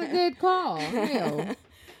 That was a good call.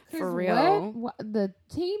 For real. What? The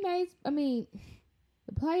teammates, the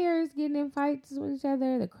players getting in fights with each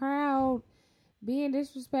other, the crowd being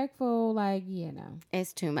disrespectful,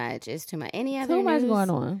 It's too much. Any other too much news? going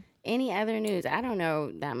on. Any other news? I don't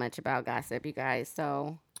know that much about gossip, you guys.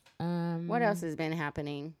 So what else has been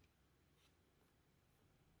happening?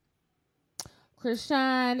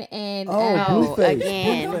 Krishan and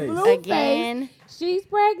Blueface. Again. She's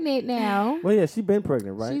pregnant now. Well, yeah, she's been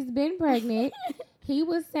pregnant, right? She's been pregnant. He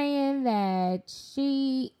was saying that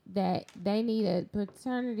they need a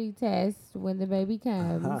paternity test when the baby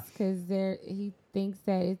comes because he thinks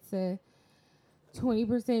that it's a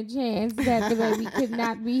 20% chance that the baby could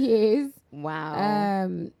not be his. Wow.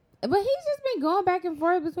 But he's just been going back and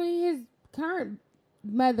forth between his current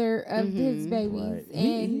mother of his babies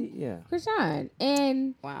and Krishan.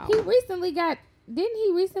 And he recently didn't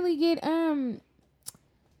he recently get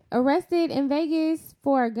arrested in Vegas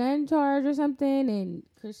for a gun charge or something? And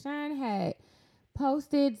Krishan had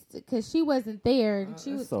posted because she wasn't there. And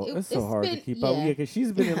she it's so hard to keep up. Yeah, because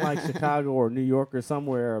she's been in Chicago or New York or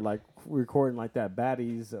somewhere recording that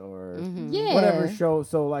Baddies or whatever show.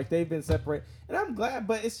 So they've been separated, and I'm glad.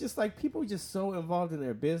 But it's just people just so involved in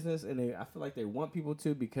their business, and I feel like they want people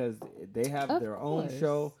to because they have their own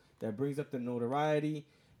show that brings up the notoriety.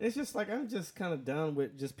 And it's just I'm just kind of done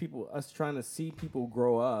with just us trying to see people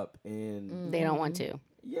grow up, and they don't want to.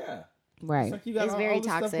 Yeah. Right. It's you got it's all very this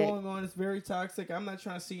toxic. stuff going on. It's very toxic. I'm not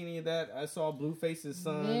trying to see any of that. I saw Blueface's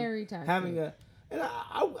son very toxic. having and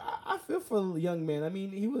I feel for the young man. I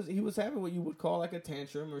mean, he was having what you would call a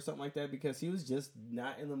tantrum or something like that because he was just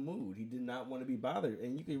not in the mood. He did not want to be bothered,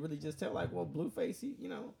 and you could really just tell Blueface,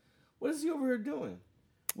 what is he over here doing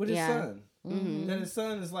with his son? Mm-hmm. That his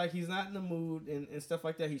son is he's not in the mood and stuff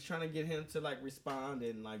like that. He's trying to get him to respond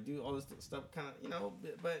and do all this stuff, kind of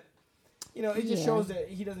but. It just shows that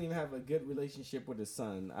he doesn't even have a good relationship with his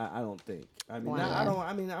son. I don't think. I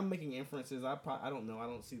mean, I'm making inferences. I don't know. I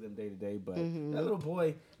don't see them day to day. But that little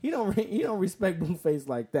boy, he don't respect Blueface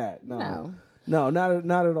like that. No, not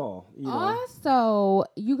at all. Also,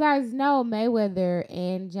 you guys know Mayweather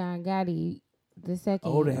and John Gotti the second.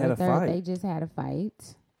 Oh, they had a fight. They just had a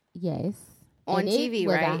fight. Yes. On TV,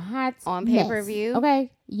 right? On pay-per-view? Okay.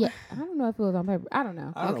 Yeah. I don't know if it was on pay-per-view. I don't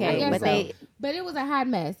know. But it was a hot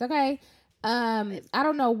mess. Okay. I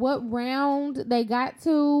don't know what round they got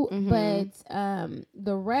to, but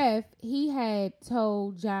the ref, he had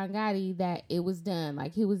told John Gotti that it was done.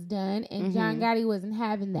 He was done, and John Gotti wasn't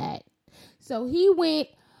having that. So he went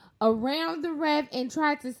around the ref and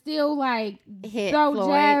tried to still throw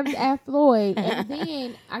jabs at Floyd. And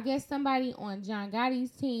then I guess somebody on John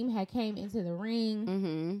Gotti's team had came into the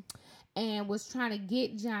ring and was trying to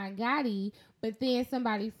get John Gotti, but then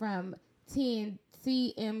somebody from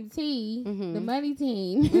CMT, the money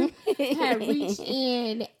team, had reached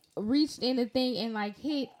in the thing and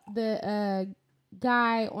hit the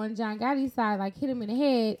guy on John Gotti's side like hit him in the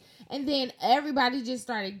head, and then everybody just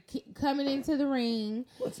started coming into the ring.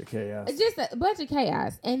 Bunch of chaos. Just a bunch of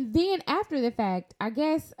chaos. And then after the fact, I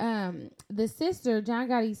guess the sister, John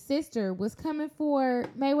Gotti's sister, was coming for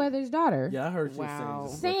Mayweather's daughter. Yeah, I heard you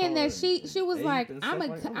saying that she was like,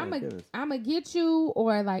 I'm a get you,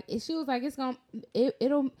 or like she was like,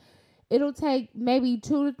 it'll take maybe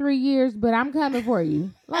 2 to 3 years, but I'm coming for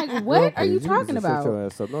you. Like, what are you talking about? Shut your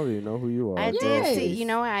ass up. Nobody know who you are. I did see. You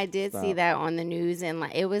know what? I did see that on the news, and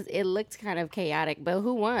like it looked kind of chaotic. But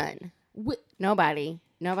who won? Nobody.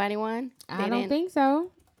 Nobody won. I don't think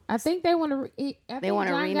so. I think they want to. They want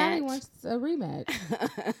a John rematch. Gotti wants a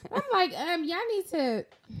rematch. I'm like, y'all need to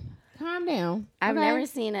calm down. I've never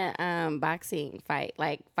seen a boxing fight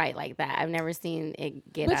like that. I've never seen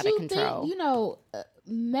it get out of control.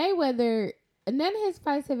 Mayweather, none of his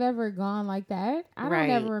fights have ever gone like that. I don't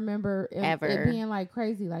ever remember it being like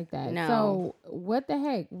crazy like that. No. So what the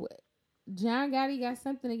heck? John Gotti got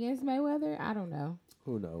something against Mayweather? I don't know.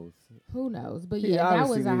 Who knows? But yeah, that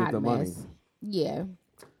was a hot mess. Money. Yeah.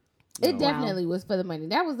 It definitely was for the money.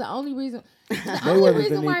 That was the only reason. The only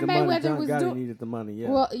reason why Mayweather was doing. Needed the money. Yeah.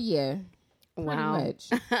 Well, yeah. Wow. Much.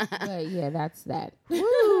 But yeah, that's that.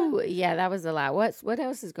 Woo! Yeah, that was a lot. What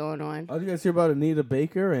else is going on? Oh, did you guys hear about Anita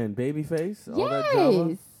Baker and Babyface? All that Yes.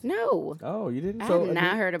 drama? No. Oh, you didn't? I have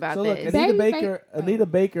not heard about this. Look, Anita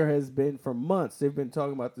Baker has been, for months, they've been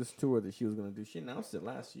talking about this tour that she was going to do. She announced it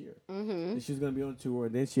last year. Mm-hmm. That she was going to be on tour,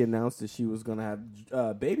 and then she announced that she was going to have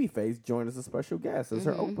Babyface join as a special guest, as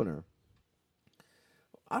her opener.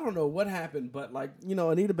 I don't know what happened, but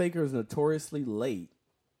Anita Baker is notoriously late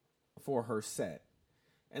for her set.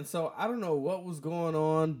 And so I don't know what was going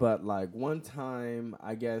on, but one time,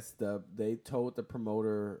 I guess they told the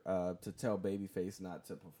promoter to tell Babyface not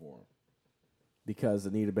to perform because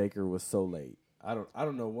Anita Baker was so late. I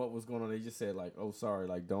don't know what was going on. They just said oh sorry,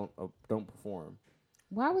 don't perform.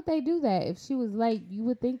 Why would they do that? If she was late, you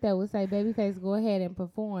would think they would say, Babyface, go ahead and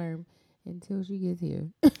perform until she gets here.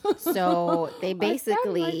 So they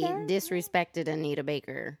basically disrespected Anita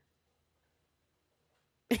Baker.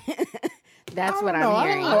 That's what I'm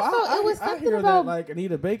hearing. I hear that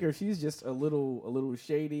Anita Baker, she's just a little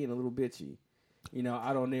shady and a little bitchy.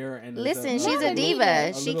 Out on there. And listen, she's a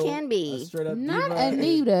diva. She can be. Not diva.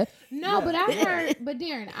 Anita. No, yeah. But I heard. But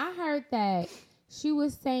Darren, I heard that she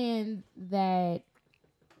was saying that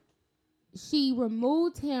she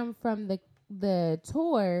removed him from the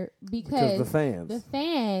tour because the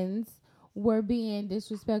fans were being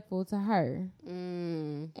disrespectful to her,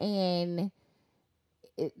 and.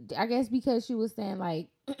 I guess because she was saying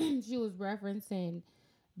she was referencing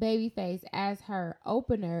Babyface as her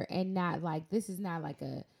opener and not this is not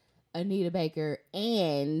a Anita Baker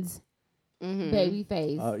and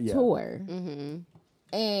Babyface tour. Mm-hmm.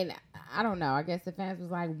 And I don't know. I guess the fans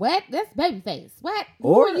was like, "What? That's Babyface. What?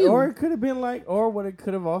 Or it could have been or what it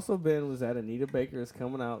could have also been was that Anita Baker is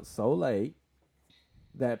coming out so late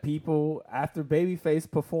that people, after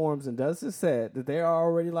Babyface performs and does his set, that they're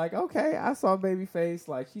already okay, I saw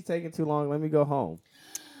Babyface, she's taking too long, let me go home.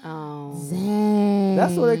 Oh. Dang.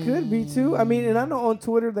 That's what it could be, too. I mean, and I know on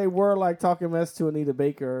Twitter they were, talking mess to Anita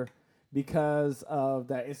Baker because of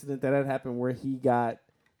that incident that had happened where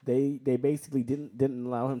they basically didn't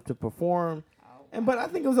allow him to perform. But I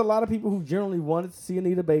think it was a lot of people who generally wanted to see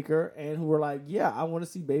Anita Baker and who were like, yeah, I want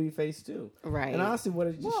to see Babyface too. Right. And honestly, what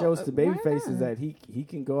it just shows to Babyface is that he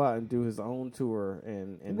can go out and do his own tour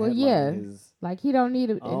and his he don't need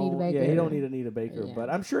Anita Baker. Yeah, he don't need Anita Baker. Yeah. But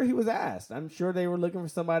I'm sure he was asked. I'm sure they were looking for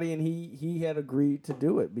somebody and he had agreed to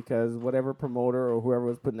do it because whatever promoter or whoever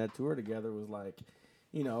was putting that tour together was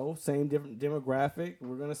same different demographic.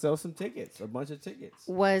 We're going to sell some tickets, a bunch of tickets.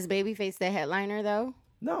 Was Babyface the headliner though?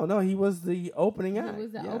 No, he was the opening act. He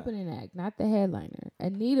was the opening act, not the headliner.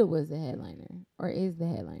 Anita was the headliner, or is the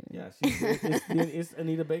headliner. Yeah, it's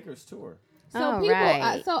Anita Baker's tour. So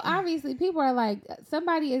so obviously people are like,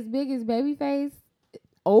 somebody as big as Babyface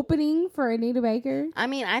opening for Anita Baker. I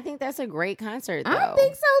mean, I think that's a great concert, though. I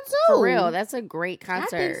think so too. For real, that's a great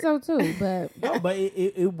concert. I think so too, but no, but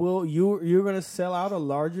it will. You're going to sell out a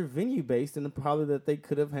larger venue base than probably that they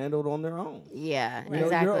could have handled on their own. Yeah,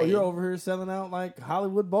 exactly. You're over here selling out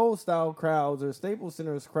Hollywood Bowl style crowds or Staples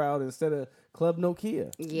Center's crowd instead of Club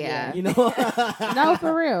Nokia. Yeah. No,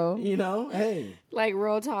 for real. Hey.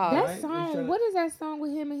 Real talk. That song, what is that song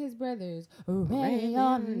with him and his brothers? Ready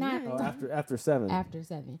or not. After 7. After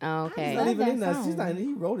 7. Oh, okay. He's not even in that song.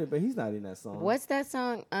 He wrote it, but he's not in that song. What's that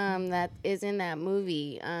song that is in that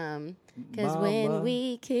movie? Because when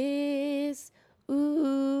we kiss,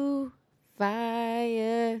 ooh,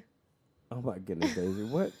 fire. Oh my goodness, Daisy.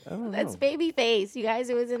 What? I don't That's know. Babyface. You guys,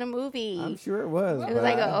 it was in a movie. I'm sure it was. It was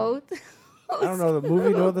like an oath. I don't know the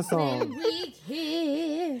movie nor the song. We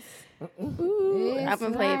kiss. I'm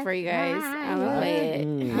gonna play it for you guys. I'm gonna play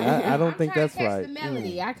it. I don't think that's catch right. the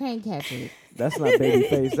melody. I can't catch it. That's not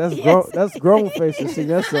Babyface. That's that's grown face to sing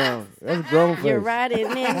that song. That's grown face. You're riding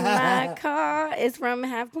in my car. It's from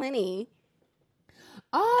Have Plenty.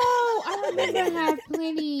 Oh, I remember Have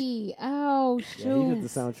Plenty. Oh, shoot. Yeah, he did the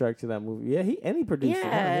soundtrack to that movie. Yeah, he produced it.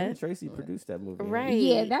 Yeah. Him and Tracy produced that movie. Right.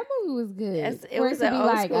 Yeah, that movie was good. Yes, it For was to an be old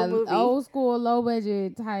like school a movie. old school, low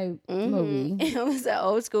budget type movie. It was an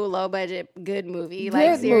old school, low budget, good movie. Good Like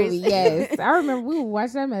movie, seriously. yes. I remember we would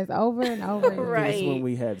watch that mess over and over. Again. Right. This when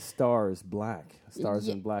we had Stars Black, Stars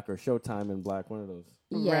in Black, or Showtime in Black. One of those.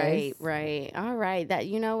 Yes. Right. All right. That,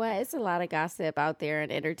 you know what? It's a lot of gossip out there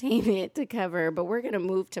and entertainment to cover, but we're gonna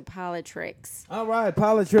move to politics. All right,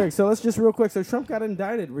 politics. So let's just real quick. So Trump got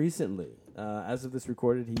indicted recently. As of this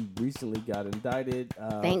recorded, he recently got indicted.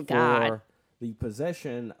 Thank for God. The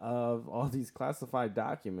possession of all these classified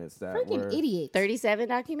documents that Freaking were idiot. 37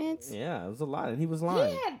 documents. Yeah, it was a lot, and he was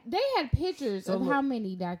lying. They had pictures So of look- how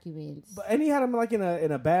many documents. And he had them like in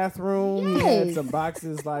a bathroom. He had Yes. some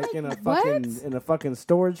boxes like in a what? fucking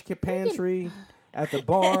storage pantry at the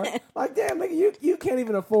bar. Like, damn, nigga, you can't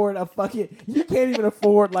even afford you can't even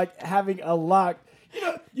afford like having a lock. You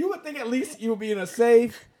know, you would think at least you would be in a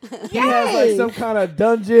safe. He has like some kind of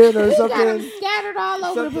dungeon or He got something. them scattered all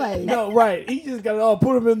over the place. No, right. He just got it all.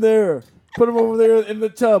 Put them in there. Put them over there in the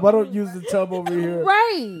tub. I don't use the tub over here.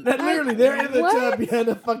 Right. That literally, they're in the What? tub behind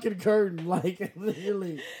the fucking curtain. Like,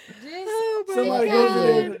 literally. Oh my Somebody God. goes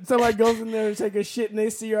in there. Somebody goes in there and take a shit, and they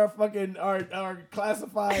see our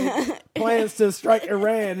classified plans to strike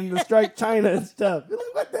Iran and to strike China and stuff. You're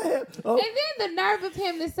like, what the hell? Oh, And then the nerve of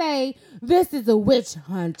him to say, "This is a witch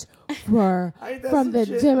hunt from Ain't that some the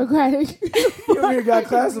shit? Democratic." you over here got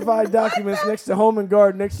classified documents next to Home and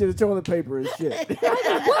Garden, next to the toilet paper and shit.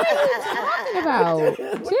 What are you talking about?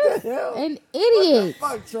 Just hell? an idiot.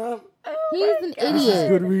 Fuck Trump. He's an This is idiot.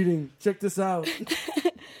 good reading. Check this out.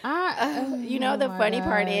 You know, the my funny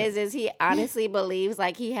part God. is he honestly believes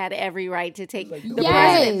like he had every right to take the Yes.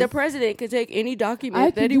 president. The president could take any I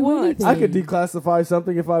document could that he do wants. anything. I could declassify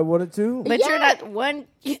something if I wanted to. But you're Yeah. not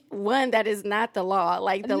one that is not the law.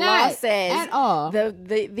 Like the law Not says at all.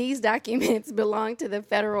 these documents belong to the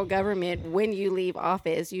federal government when you leave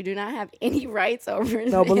office. You do not have any rights over them.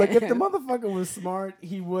 No, but look, if the motherfucker was smart,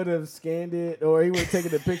 he would have scanned it or he would have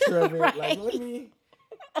taken a picture of it. Like, let me.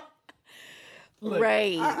 Look,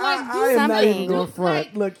 Right. I am not even something. going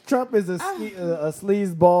front. Look, Trump is a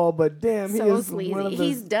sleazeball, but damn, he so is sleazy. one of the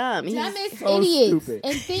He's dumb. Dumbest so idiot stupid.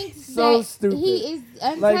 and thinks So that stupid. he is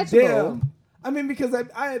like, untouchable. damn. I mean, because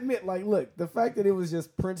I admit, like, look, the fact that it was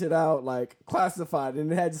just printed out, like, classified,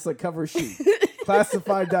 and it had just a cover sheet,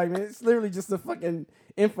 classified document. It's literally just a fucking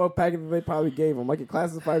info packet that they probably gave him, like a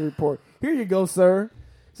classified report. Here you go, sir.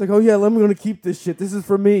 It's like, oh yeah, I'm going to keep this shit. This is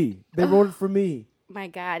for me. They wrote it for me. My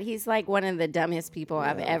God, he's like one of the dumbest people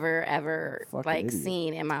I've ever Fucking like idiot.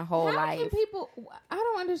 seen in my whole How life. can people? I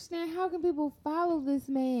don't understand. How can people follow this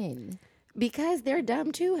man? Because they're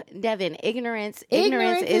dumb too, Devin. Ignorance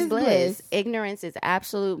Ignorance is is bliss. bliss. Ignorance is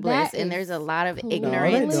absolute bliss, That and is there's a lot of clear.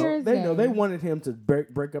 ignorance. They know. They Clear wanted him to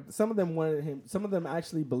break up. Some of them wanted him. Some of them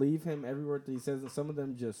actually believe him every word that he says, and some of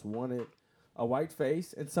them just wanted a white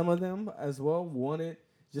face, and some of them as well wanted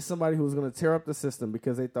just somebody who was going to tear up the system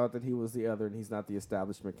because they thought that he was the other and he's not the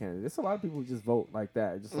establishment candidate. There's a lot of people who just vote like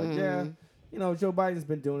that. Just like, yeah, you know, Joe Biden's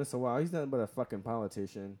been doing this a while. He's nothing but a fucking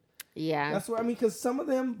politician. Yeah, That's what I mean, because some of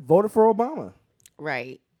them voted for Obama.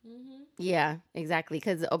 right. Yeah, exactly.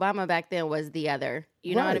 Because Obama back then was the other.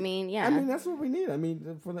 You know what I Right. mean? Yeah. I mean, that's what we need. I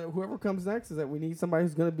mean, for whoever comes next is that we need somebody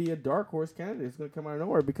who's going to be a dark horse candidate. Who's going to come out of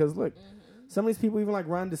nowhere. Because, look, some of these people, even like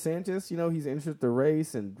Ron DeSantis, you know, he's interested in the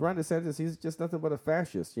race. And Ron DeSantis, he's just nothing but a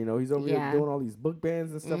fascist. You know, he's over Yeah. here doing all these book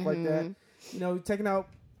bans and stuff like that. You know, taking out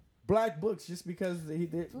black books just because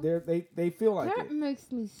they feel like That it.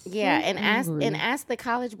 makes me so Yeah, and angry. ask the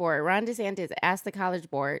College Board. Ron DeSantis asked the College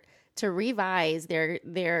Board to revise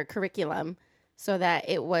their curriculum so that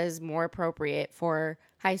it was more appropriate for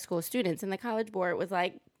high school students. And the College Board was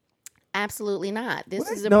like, absolutely not. This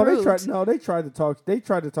is approved. They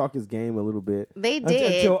tried to talk his game a little bit. They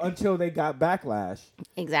did. Until they got backlash.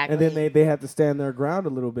 Exactly. And then they had to stand their ground a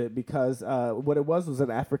little bit because what it was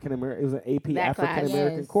an African American. It was an AP Backlash. African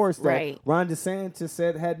American Yes. course that Right. Ron DeSantis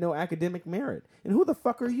said had no academic merit. And who the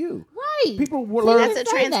fuck are you? right. People See, learn. That's a say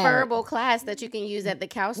that. transferable class that you can use at the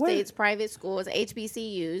Cal Wait. State's private schools,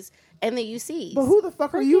 HBCUs, and the UCs. But who the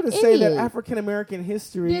fuck are you to Freaking say that idiot. African American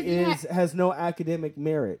history Doesn't has no academic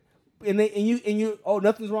merit? and you. Oh,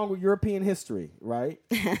 nothing's wrong with European history, right?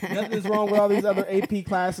 Nothing's wrong with all these other AP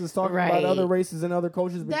classes talking about other races and other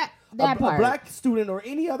cultures. That part. A black student or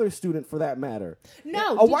any other student for that matter.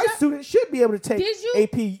 No, a white student should be able to take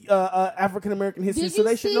AP African American history, so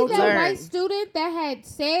they should know. Did you see that white student that had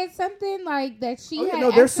said something like that she had?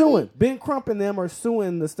 No, they're suing. Ben Crump and them are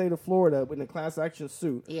suing the state of Florida in a class action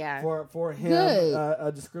suit. For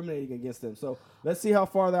him discriminating against them. So let's see how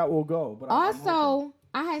far that will go. But also,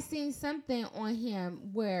 I had seen something on him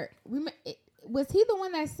where was he the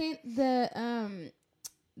one that sent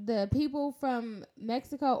the people from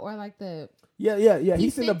Mexico or like the he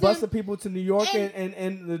sent a bus of people to New York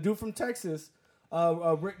and the dude from Texas,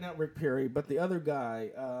 not Rick Perry, but the other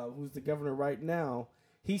guy who's the governor right now.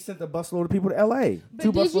 He sent a busload of people to L.A. But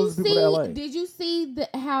Two busloads of people to L.A. Did you see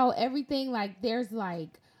how everything like there's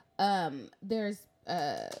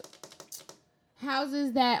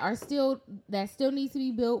houses that still need to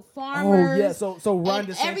be built, farmers. Oh yeah, so Ron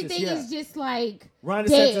DeSantis, everything is just like Ron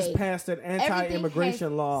DeSantis passed an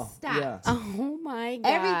anti-immigration law. Stopped. Yeah. Oh my god,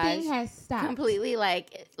 everything has stopped completely.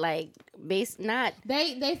 Like based not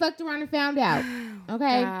they fucked around and found out.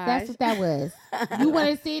 Okay, that's what that was. You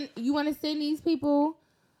want to send these people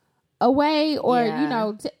away, or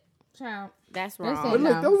child. That's wrong. But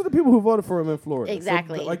look, those are the people who voted for him in Florida.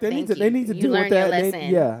 Exactly. So, they need to deal with that.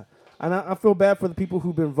 Yeah. And I feel bad for the people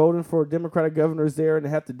who've been voting for Democratic governors there and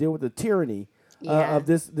have to deal with the tyranny of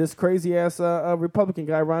this crazy ass Republican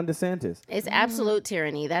guy, Ron DeSantis. It's absolute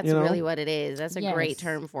tyranny. That's really what it is. That's a great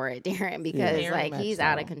term for it, Darren, because he's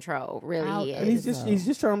out of control. Really, he is. And he's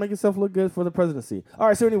just trying to make himself look good for the presidency. All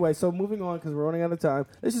right. So anyway, moving on because we're running out of time.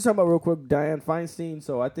 Let's just talk about real quick Dianne Feinstein.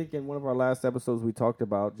 So I think in one of our last episodes we talked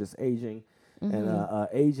about just aging. Mm-hmm. And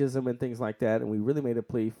ageism and things like that, and we really made a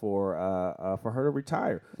plea for her to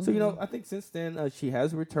retire. Mm-hmm. So I think since then she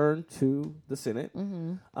has returned to the Senate.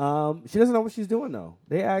 Mm-hmm. She doesn't know what she's doing though.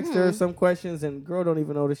 They asked her some questions, and girl don't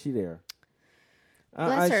even know that she's there.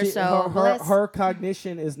 Bless her. Her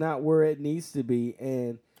cognition is not where it needs to be,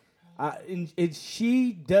 and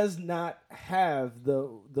she does not have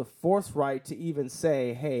the forthright to even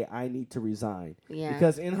say, "Hey, I need to resign." Yeah.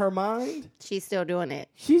 Because in her mind, she's still doing it.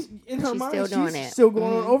 She's still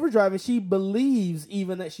going on overdrive, and she believes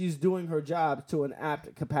even that she's doing her job to an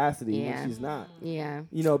apt capacity when she's not. Yeah.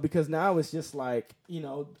 Because now it's just like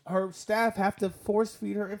her staff have to force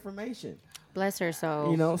feed her information. Bless her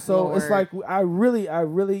soul. So Lord. It's like I really,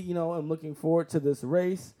 am looking forward to this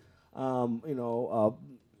race.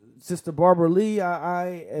 Sister Barbara Lee,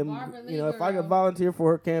 I am, if I could volunteer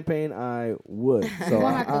for her campaign, I would. So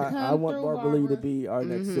I want Barbara Lee to be our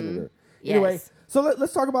next senator. Yes. Anyway, so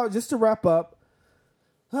let's talk about, just to wrap up,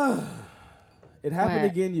 it happened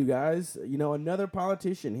again, you guys. Another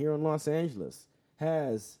politician here in Los Angeles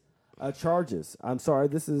has charges. I'm sorry,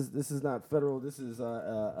 this is not federal. This is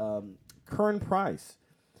Kern Price.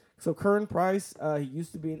 So Kern Price, he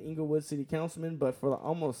used to be an Inglewood city councilman, but for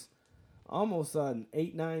almost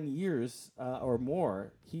 8-9 years or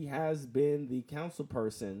more, he has been the council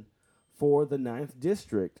person for the 9th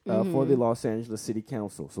District for the Los Angeles City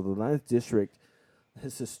Council. So the 9th District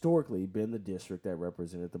has historically been the district that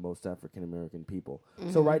represented the most African American people.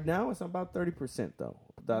 Mm-hmm. So right now it's about 30% though.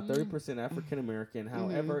 About 30% African American.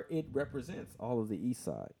 However, it represents all of the East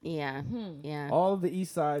Side. Yeah. Yeah. All of the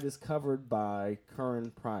East Side is covered by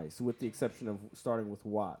Kern Price, with the exception of starting with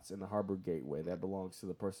Watts and the Harbor Gateway. That belongs to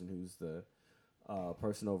the person who's the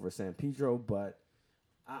person over San Pedro. But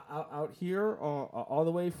out here, all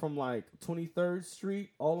the way from like 23rd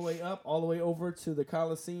Street, all the way up, all the way over to the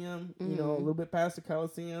Coliseum, a little bit past the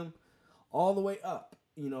Coliseum, all the way up,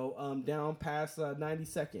 down past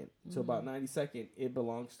 92nd to about 92nd, it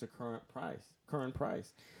belongs to Kern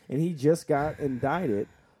Price. And he just got indicted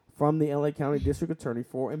from the LA County District Attorney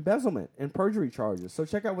for embezzlement and perjury charges. So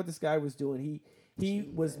check out what this guy was doing. He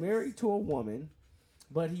was married to a woman,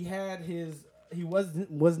 but he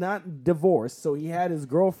was not divorced, so he had his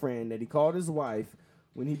girlfriend that he called his wife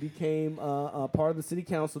when he became a part of the city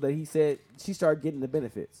council, that he said she started getting the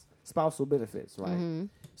benefits, spousal benefits, right? Mm-hmm.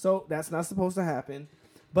 So that's not supposed to happen.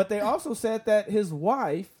 But they also said that his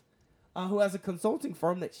wife, who has a consulting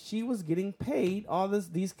firm, that she was getting paid all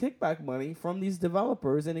these kickback money from these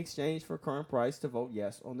developers in exchange for Kern Price to vote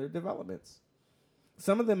yes on their developments.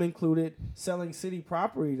 Some of them included selling city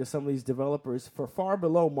property to some of these developers for far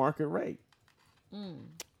below market rate.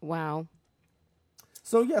 Wow.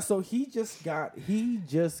 So he just got,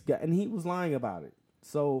 and he was lying about it.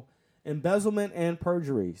 So embezzlement and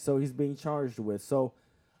perjury. So he's being charged with. So,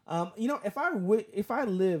 if I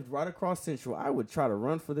lived right across Central, I would try to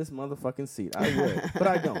run for this motherfucking seat. I would, but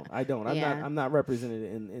I don't. I'm not represented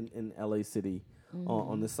in LA City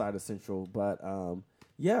on this side of Central. But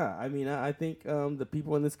yeah, I mean, I think the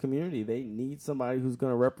people in this community, they need somebody who's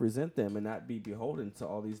going to represent them and not be beholden to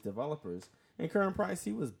all these developers. And Curran Price,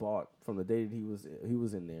 he was bought from the day that he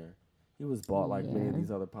was in there. He was bought like many of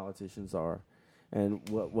these other politicians are. And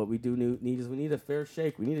what we do need is we need a fair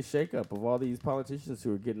shake. We need a shake-up of all these politicians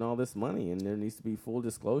who are getting all this money, and there needs to be full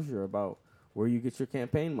disclosure about where you get your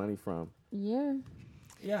campaign money from. Yeah.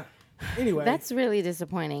 Yeah. Anyway. That's really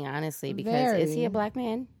disappointing, honestly, because is he a black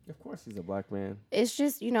man? Of course he's a black man. It's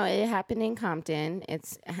just, it happened in Compton.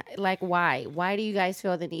 It's like, why? Why do you guys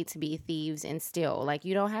feel the need to be thieves and steal? Like,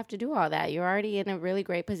 you don't have to do all that. You're already in a really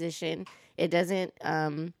great position. It doesn't,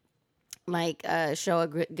 show a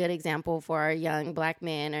good example for a young black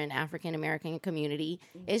man or an African-American community.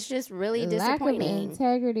 It's just really disappointing. Lack of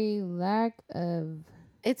integrity, lack of...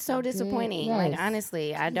 It's so disappointing. Yes. Like,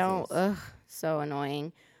 honestly, I don't... so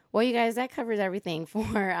annoying. Well, you guys, that covers everything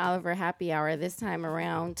for Oliver Happy Hour this time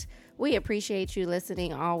around. We appreciate you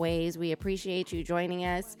listening always. We appreciate you joining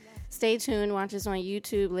us. Stay tuned. Watch us on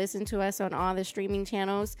YouTube. Listen to us on all the streaming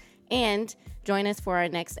channels. And join us for our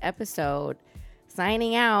next episode.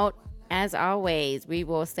 Signing out, as always, we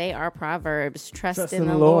will say our proverbs. Trust in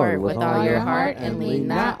the Lord with all your heart and lean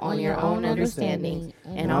not on your own understanding.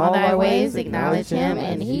 In all thy ways acknowledge him,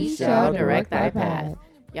 and he shall direct thy path.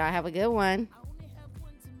 Y'all have a good one.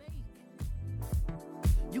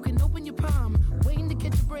 You can open your palm, waiting to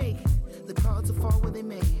catch a break. The cards will fall where they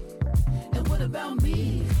may. And what about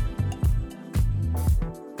me?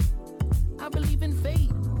 I believe in fate.